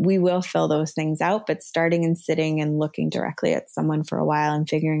we will fill those things out, but starting and sitting and looking directly at someone for a while and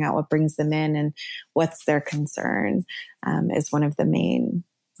figuring out what brings them in and what's their concern is one of the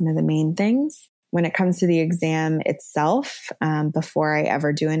main things. When it comes to the exam itself, before I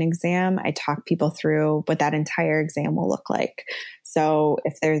ever do an exam, I talk people through what that entire exam will look like. So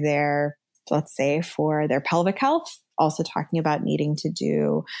if they're there, let's say for their pelvic health, also talking about needing to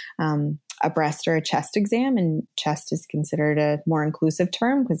do a breast or a chest exam, and chest is considered a more inclusive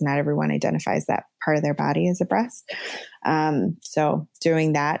term because not everyone identifies that part of their body as a breast. So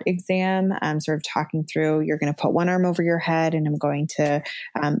doing that exam, sort of talking through, you're going to put one arm over your head and I'm going to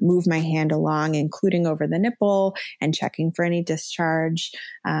move my hand along, including over the nipple and checking for any discharge,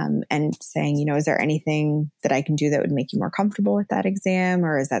 and saying, is there anything that I can do that would make you more comfortable with that exam?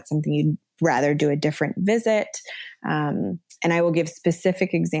 Or is that something you'd rather do a different visit? And I will give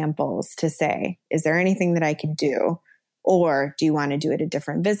specific examples to say, is there anything that I can do? Or do you want to do it a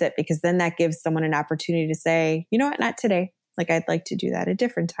different visit? Because then that gives someone an opportunity to say, you know what, not today. Like I'd like to do that a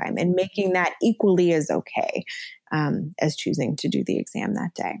different time, and making that equally as okay as choosing to do the exam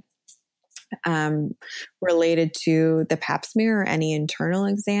that day. Related to the pap smear or any internal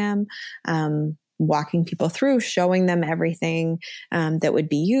exam, walking people through, showing them everything that would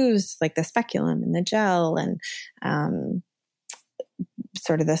be used, like the speculum and the gel and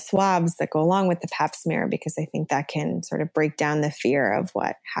sort of the swabs that go along with the pap smear, because I think that can sort of break down the fear of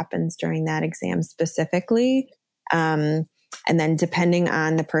what happens during that exam specifically. And then depending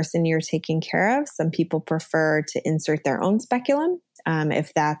on the person you're taking care of, some people prefer to insert their own speculum.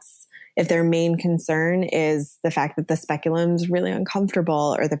 If their main concern is the fact that the speculum is really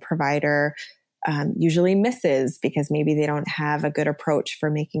uncomfortable, or the provider usually misses because maybe they don't have a good approach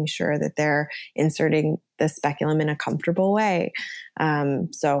for making sure that they're inserting the speculum in a comfortable way.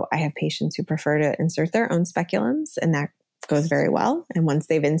 So I have patients who prefer to insert their own speculums, and that goes very well. And once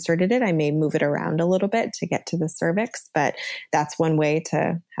they've inserted it, I may move it around a little bit to get to the cervix, but that's one way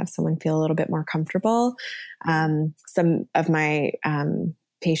to have someone feel a little bit more comfortable. Some of my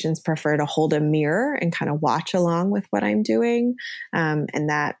patients prefer to hold a mirror and kind of watch along with what I'm doing. And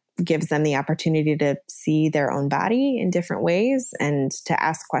that gives them the opportunity to see their own body in different ways and to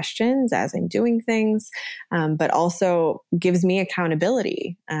ask questions as I'm doing things, but also gives me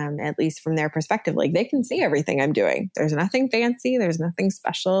accountability, at least from their perspective. Like they can see everything I'm doing. There's nothing fancy. There's nothing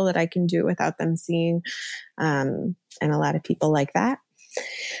special that I can do without them seeing. And a lot of people like that.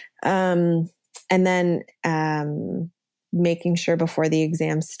 And then making sure before the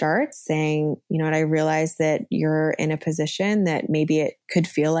exam starts, saying, you know what, I realize that you're in a position that maybe it could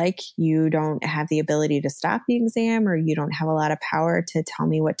feel like you don't have the ability to stop the exam, or you don't have a lot of power to tell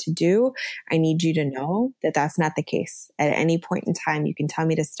me what to do. I need you to know that that's not the case. At any point in time, you can tell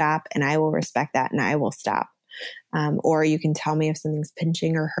me to stop and I will respect that and I will stop. Or you can tell me if something's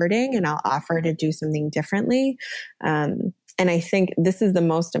pinching or hurting and I'll offer to do something differently. And I think this is the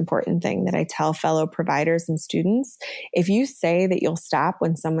most important thing that I tell fellow providers and students. If you say that you'll stop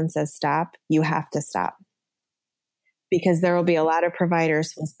when someone says stop, you have to stop. because there will be a lot of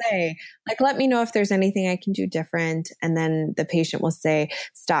providers who will say, like, let me know if there's anything I can do different. And then the patient will say,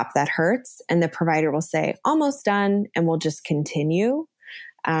 stop, that hurts. And the provider will say, almost done. And we'll just continue.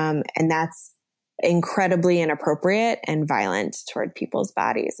 And that's incredibly inappropriate and violent toward people's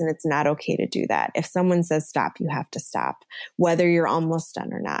bodies. And it's not okay to do that. If someone says stop, you have to stop, whether you're almost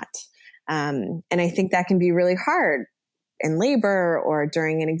done or not. And I think that can be really hard in labor or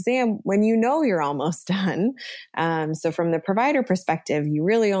during an exam when you know you're almost done. So from the provider perspective, you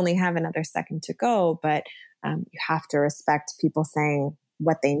really only have another second to go, but you have to respect people saying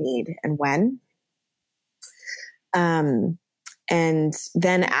what they need and when. And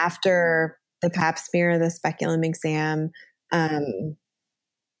then after the pap smear, the speculum exam,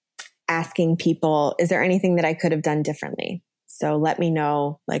 asking people, is there anything that I could have done differently? So let me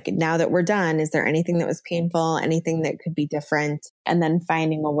know, like, now that we're done, is there anything that was painful, anything that could be different? And then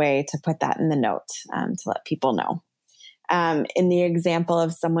finding a way to put that in the note to let people know. In the example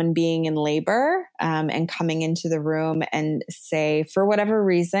of someone being in labor and coming into the room and say, for whatever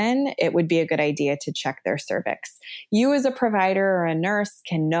reason, it would be a good idea to check their cervix. You as a provider or a nurse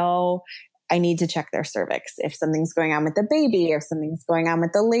can know, I need to check their cervix. If something's going on with the baby, if something's going on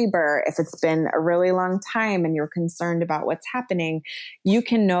with the labor, if it's been a really long time and you're concerned about what's happening, you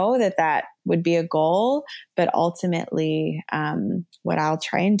can know that that would be a goal. But ultimately, what I'll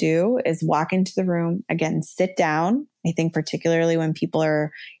try and do is walk into the room, again, sit down. I think particularly when people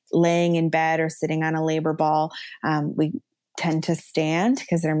are laying in bed or sitting on a labor ball, we tend to stand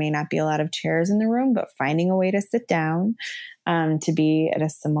because there may not be a lot of chairs in the room, but finding a way to sit down, to be at a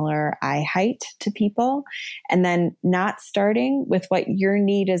similar eye height to people, and then not starting with what your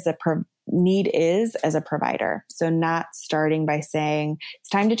need is as a provider. So not starting by saying, it's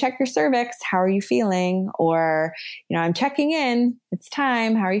time to check your cervix. How are you feeling? Or, I'm checking in. It's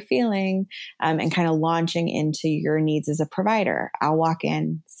time. How are you feeling? And kind of launching into your needs as a provider. I'll walk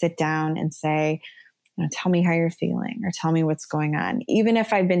in, sit down and say, tell me how you're feeling, or tell me what's going on. Even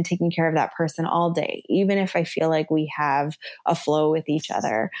if I've been taking care of that person all day, even if I feel like we have a flow with each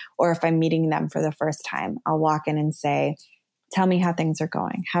other, or if I'm meeting them for the first time, I'll walk in and say, tell me how things are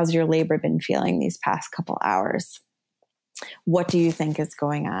going. How's your labor been feeling these past couple hours? What do you think is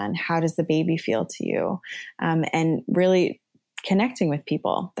going on? How does the baby feel to you? And really connecting with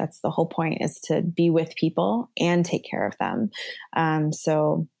people. That's the whole point, is to be with people and take care of them.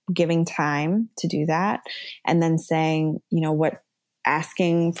 So giving time to do that, and then saying,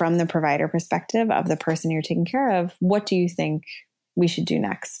 asking from the provider perspective of the person you're taking care of, what do you think we should do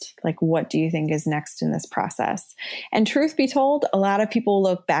next? Like, what do you think is next in this process? And truth be told, a lot of people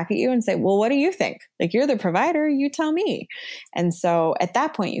look back at you and say, well, what do you think? Like, you're the provider, you tell me. And so at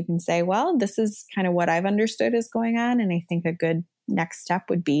that point you can say, well, this is kind of what I've understood is going on. And I think a good next step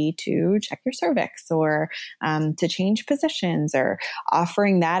would be to check your cervix, or to change positions, or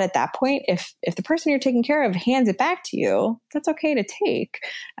offering that at that point. If the person you're taking care of hands it back to you, that's okay to take,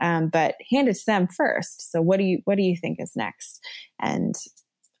 but hand it to them first. So what do you think is next? And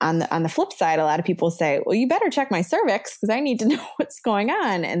on the flip side, a lot of people say, well, you better check my cervix because I need to know what's going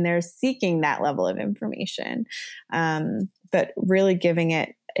on. And they're seeking that level of information, but really giving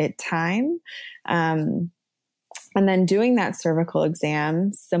it time. And then doing that cervical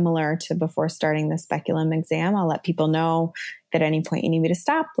exam, similar to before starting the speculum exam, I'll let people know if at any point you need me to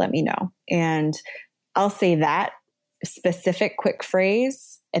stop, let me know. And I'll say that specific quick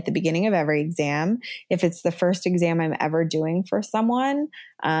phrase at the beginning of every exam. If it's the first exam I'm ever doing for someone,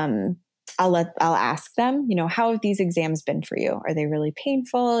 I'll ask them, how have these exams been for you? Are they really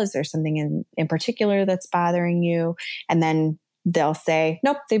painful? Is there something in particular that's bothering you? And then they'll say,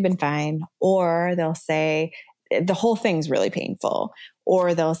 nope, they've been fine. Or they'll say, the whole thing's really painful.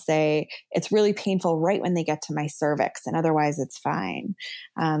 Or they'll say, it's really painful right when they get to my cervix, and otherwise it's fine.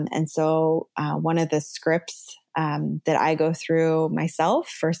 And so one of the scripts that I go through myself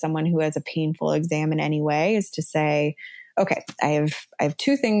for someone who has a painful exam in any way is to say, okay, I have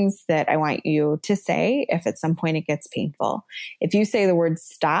two things that I want you to say if at some point it gets painful. If you say the word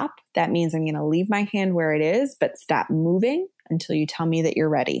stop, that means I'm going to leave my hand where it is, but stop moving until you tell me that you're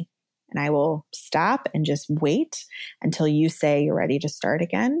ready. And I will stop and just wait until you say you're ready to start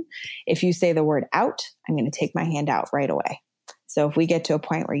again. If you say the word out, I'm going to take my hand out right away. So if we get to a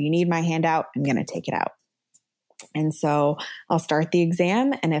point where you need my hand out, I'm going to take it out. And so I'll start the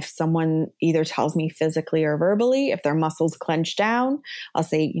exam. And if someone either tells me physically or verbally, if their muscles clench down, I'll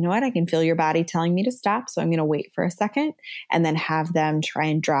say, you know what, I can feel your body telling me to stop. So I'm going to wait for a second and then have them try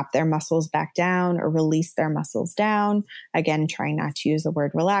and drop their muscles back down or release their muscles down. Again, trying not to use the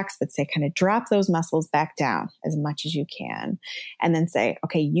word relax, but say kind of drop those muscles back down as much as you can. And then say,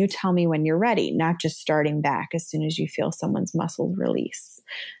 okay, you tell me when you're ready, not just starting back as soon as you feel someone's muscles release.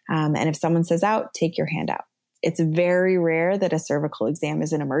 And if someone says out, take your hand out. It's very rare that a cervical exam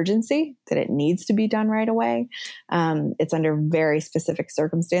is an emergency, that it needs to be done right away. It's under very specific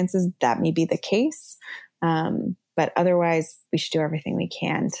circumstances that may be the case. But otherwise, we should do everything we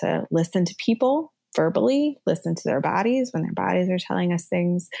can to listen to people verbally, listen to their bodies when their bodies are telling us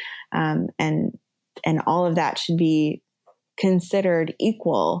things. And all of that should be considered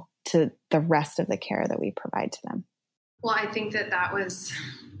equal to the rest of the care that we provide to them. Well, I think that was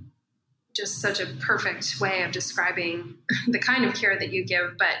just such a perfect way of describing the kind of care that you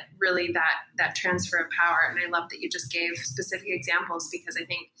give, but really that transfer of power. And I love that you just gave specific examples, because I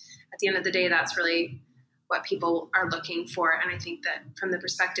think at the end of the day, that's really what people are looking for. And I think that from the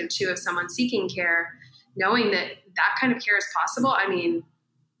perspective too of someone seeking care, knowing that kind of care is possible, I mean,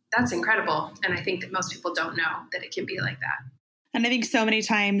 that's incredible. And I think that most people don't know that it can be like that. And I think so many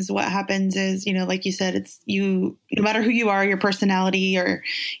times what happens is, like you said, it's you, no matter who you are, your personality or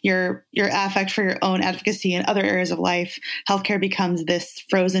your affect for your own advocacy in other areas of life, healthcare becomes this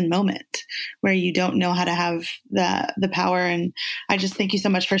frozen moment where you don't know how to have the power. And I just thank you so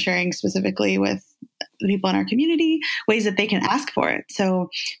much for sharing specifically with the people in our community ways that they can ask for it. So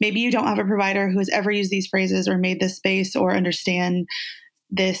maybe you don't have a provider who has ever used these phrases or made this space or understand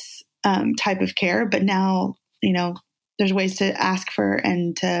this type of care, but now, there's ways to ask for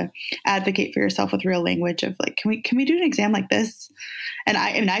and to advocate for yourself with real language of like, can we do an exam like this? And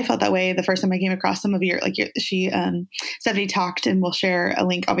I felt that way the first time I came across some of Stephanie talked, and we'll share a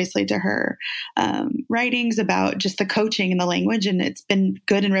link obviously to her writings about just the coaching and the language. And it's been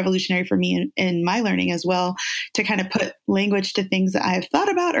good and revolutionary for me in my learning as well, to kind of put language to things that I've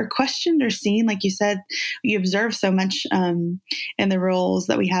thought about or questioned or seen. Like you said, you observe so much in the roles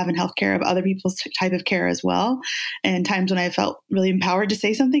that we have in healthcare of other people's type of care as well. And times when I felt really empowered to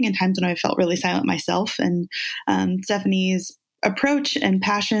say something and times when I felt really silent myself. And Stephanie's approach and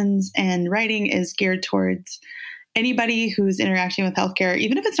passions and writing is geared towards anybody who's interacting with healthcare,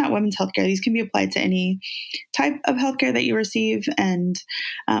 even if it's not women's healthcare. These can be applied to any type of healthcare that you receive. And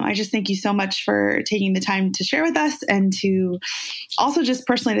I just thank you so much for taking the time to share with us, and to also just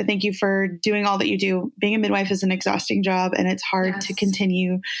personally to thank you for doing all that you do. Being a midwife is an exhausting job, and it's hard to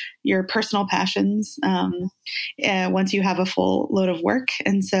continue your personal passions once you have a full load of work.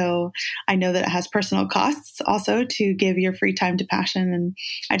 And so I know that it has personal costs also to give your free time to passion. And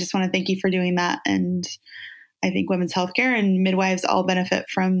I just want to thank you for doing that. And I think women's healthcare and midwives all benefit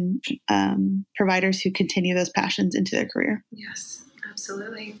from providers who continue those passions into their career. Yes,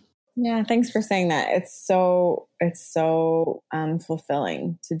 absolutely. Yeah, thanks for saying that. It's so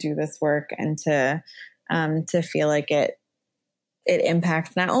fulfilling to do this work and to feel like it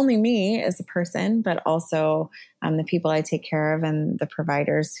impacts not only me as a person, but also the people I take care of and the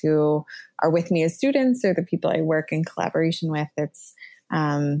providers who are with me as students or the people I work in collaboration with.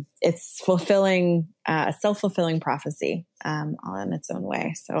 It's fulfilling, a self-fulfilling prophecy, all in its own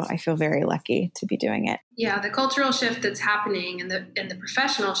way. So I feel very lucky to be doing it. Yeah, the cultural shift that's happening and the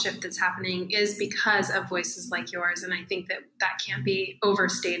professional shift that's happening is because of voices like yours. And I think that can't be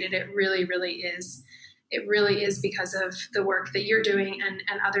overstated. It really, really is. It really is because of the work that you're doing and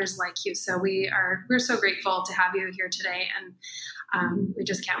others like you. So we're so grateful to have you here today. And we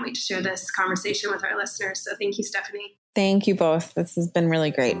just can't wait to share this conversation with our listeners. So thank you, Stephanie. Thank you both. This has been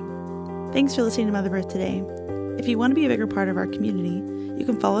really great. Thanks for listening to Mother Birth today. If you want to be a bigger part of our community, you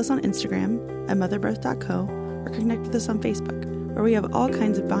can follow us on Instagram at motherbirth.co or connect with us on Facebook, where we have all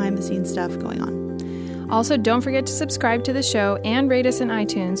kinds of behind-the-scenes stuff going on. Also, don't forget to subscribe to the show and rate us in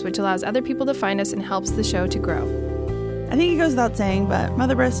iTunes, which allows other people to find us and helps the show to grow. I think it goes without saying, but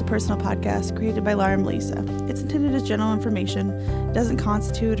Mother Birth is a personal podcast created by Laura and Melissa. It's intended as general information. It doesn't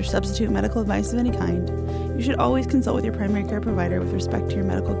constitute or substitute medical advice of any kind. You should always consult with your primary care provider with respect to your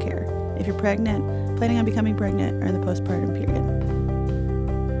medical care if you're pregnant, planning on becoming pregnant, or in the postpartum period.